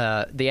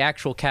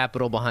actual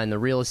capital behind the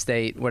real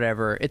estate,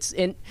 whatever.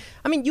 I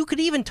mean, you could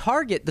even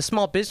target the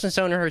small business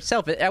owner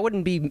herself. That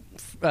wouldn't be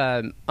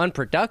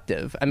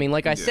unproductive. I mean,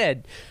 like I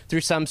said,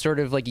 through some sort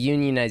of like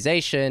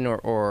unionization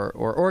or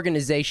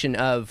organization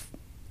of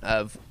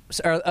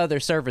other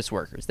service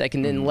workers that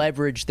can then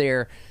leverage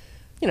their,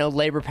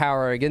 labor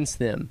power against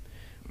them.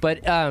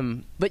 But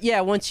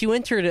yeah, once you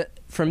enter it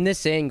from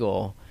this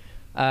angle,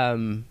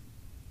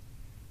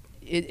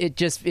 it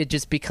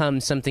just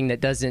becomes something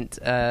that doesn't.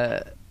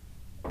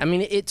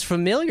 It's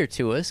familiar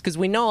to us because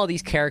we know all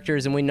these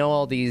characters and we know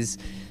all these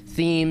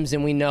themes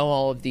and we know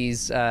all of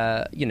these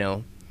lines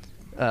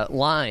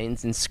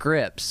and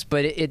scripts,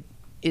 but it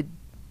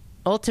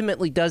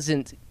ultimately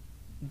doesn't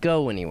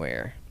go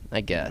anywhere,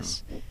 I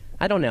guess.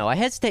 I don't know. I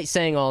hesitate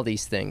saying all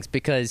these things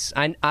because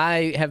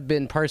I have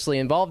been personally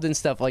involved in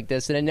stuff like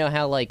this, and I know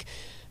how like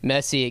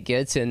messy it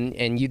gets,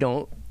 and you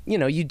don't,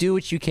 you do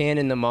what you can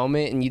in the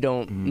moment, and you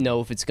don't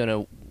know if it's going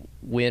to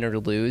win or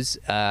lose.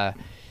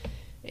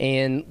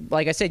 And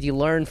like I said, you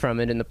learn from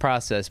it in the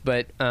process,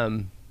 but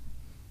I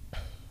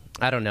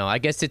don't know. I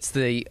guess it's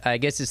the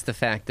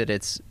fact that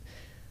it's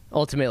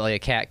ultimately a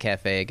cat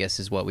cafe, I guess,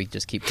 is what we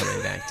just keep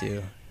coming back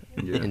to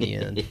in the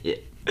end.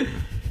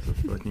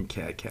 Fucking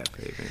cat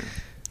cafe, man.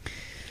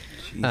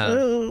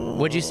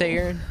 What'd you say,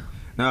 Aaron?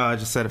 No, I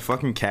just said a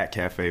fucking cat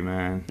cafe,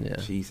 man. Yeah.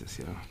 Jesus,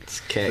 yo. It's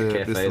cat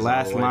cafes This is the all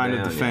last the way line down,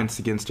 of defense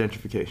against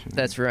gentrification.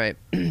 That's right.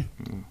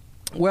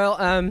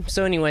 Well,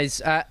 so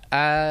anyways,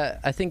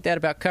 I think that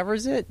about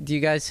covers it. Do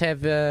you guys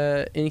have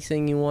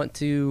anything you want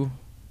to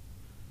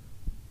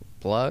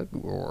plug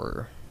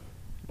or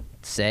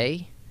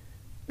say?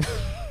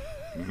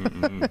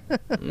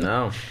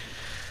 No.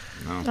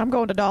 I'm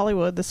going to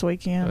Dollywood this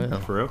weekend. Well,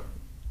 For real?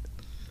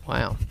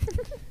 wow.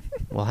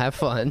 Well, have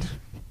fun.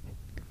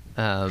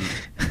 Let's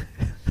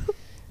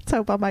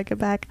hope I make it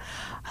back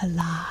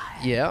alive.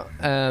 Yeah.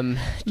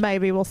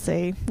 Maybe we'll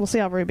see. We'll see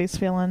how Ruby's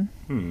feeling.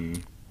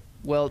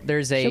 Well,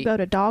 there's She'll go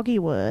to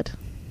Doggywood.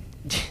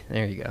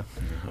 There you go.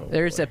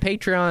 There's a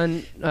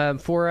Patreon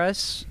for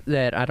us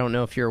that I don't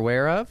know if you're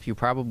aware of. You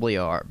probably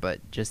are, but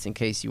just in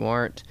case you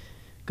aren't,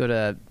 go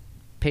to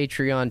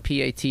Patreon,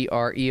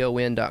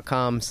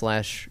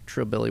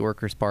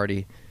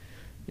 patreon.com/TrillbillyWorkersParty.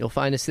 You'll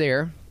find us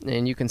there,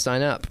 and you can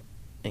sign up,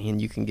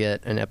 and you can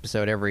get an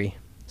episode every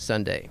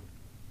Sunday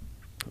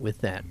with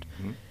that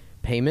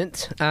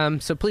payment.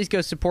 So please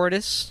go support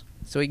us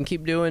so we can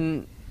keep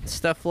doing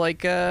stuff like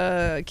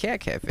Cat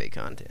Cafe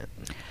content.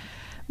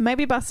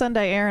 Maybe by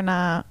Sunday, Aaron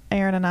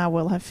and I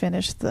will have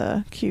finished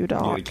the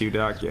Q-Doc. Yeah, the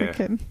Q-Doc, yeah. We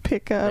can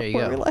pick up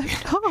where we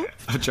left off.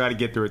 I'll try to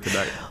get through it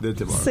tonight. Then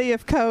tomorrow. See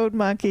if Code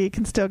Monkey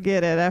can still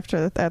get it at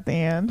the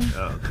end.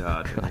 Oh,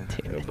 God.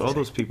 damn it. All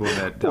those people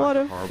that What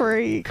a horrible.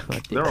 freak.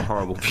 They're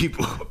horrible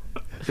people.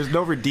 There's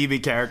no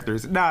redeeming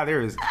characters. Nah,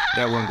 there is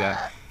that one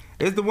guy.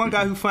 It's the one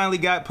guy who finally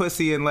got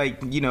pussy and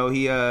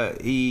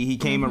he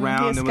came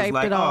around and was escaped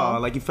like, it all. oh,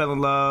 like he fell in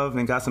love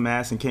and got some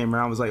ass and came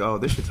around and was like, oh,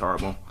 this shit's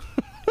horrible.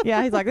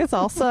 Yeah, he's like, this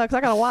all sucks.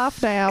 I got a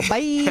wife now.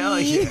 Bye.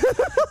 Hell yeah.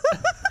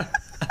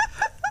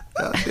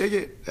 I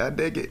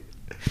dig it.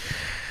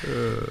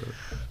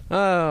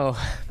 Oh,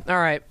 all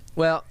right.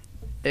 Well,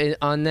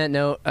 on that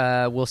note,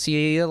 we'll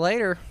see you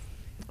later.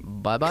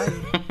 Bye-bye.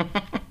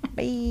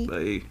 Bye.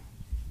 Bye.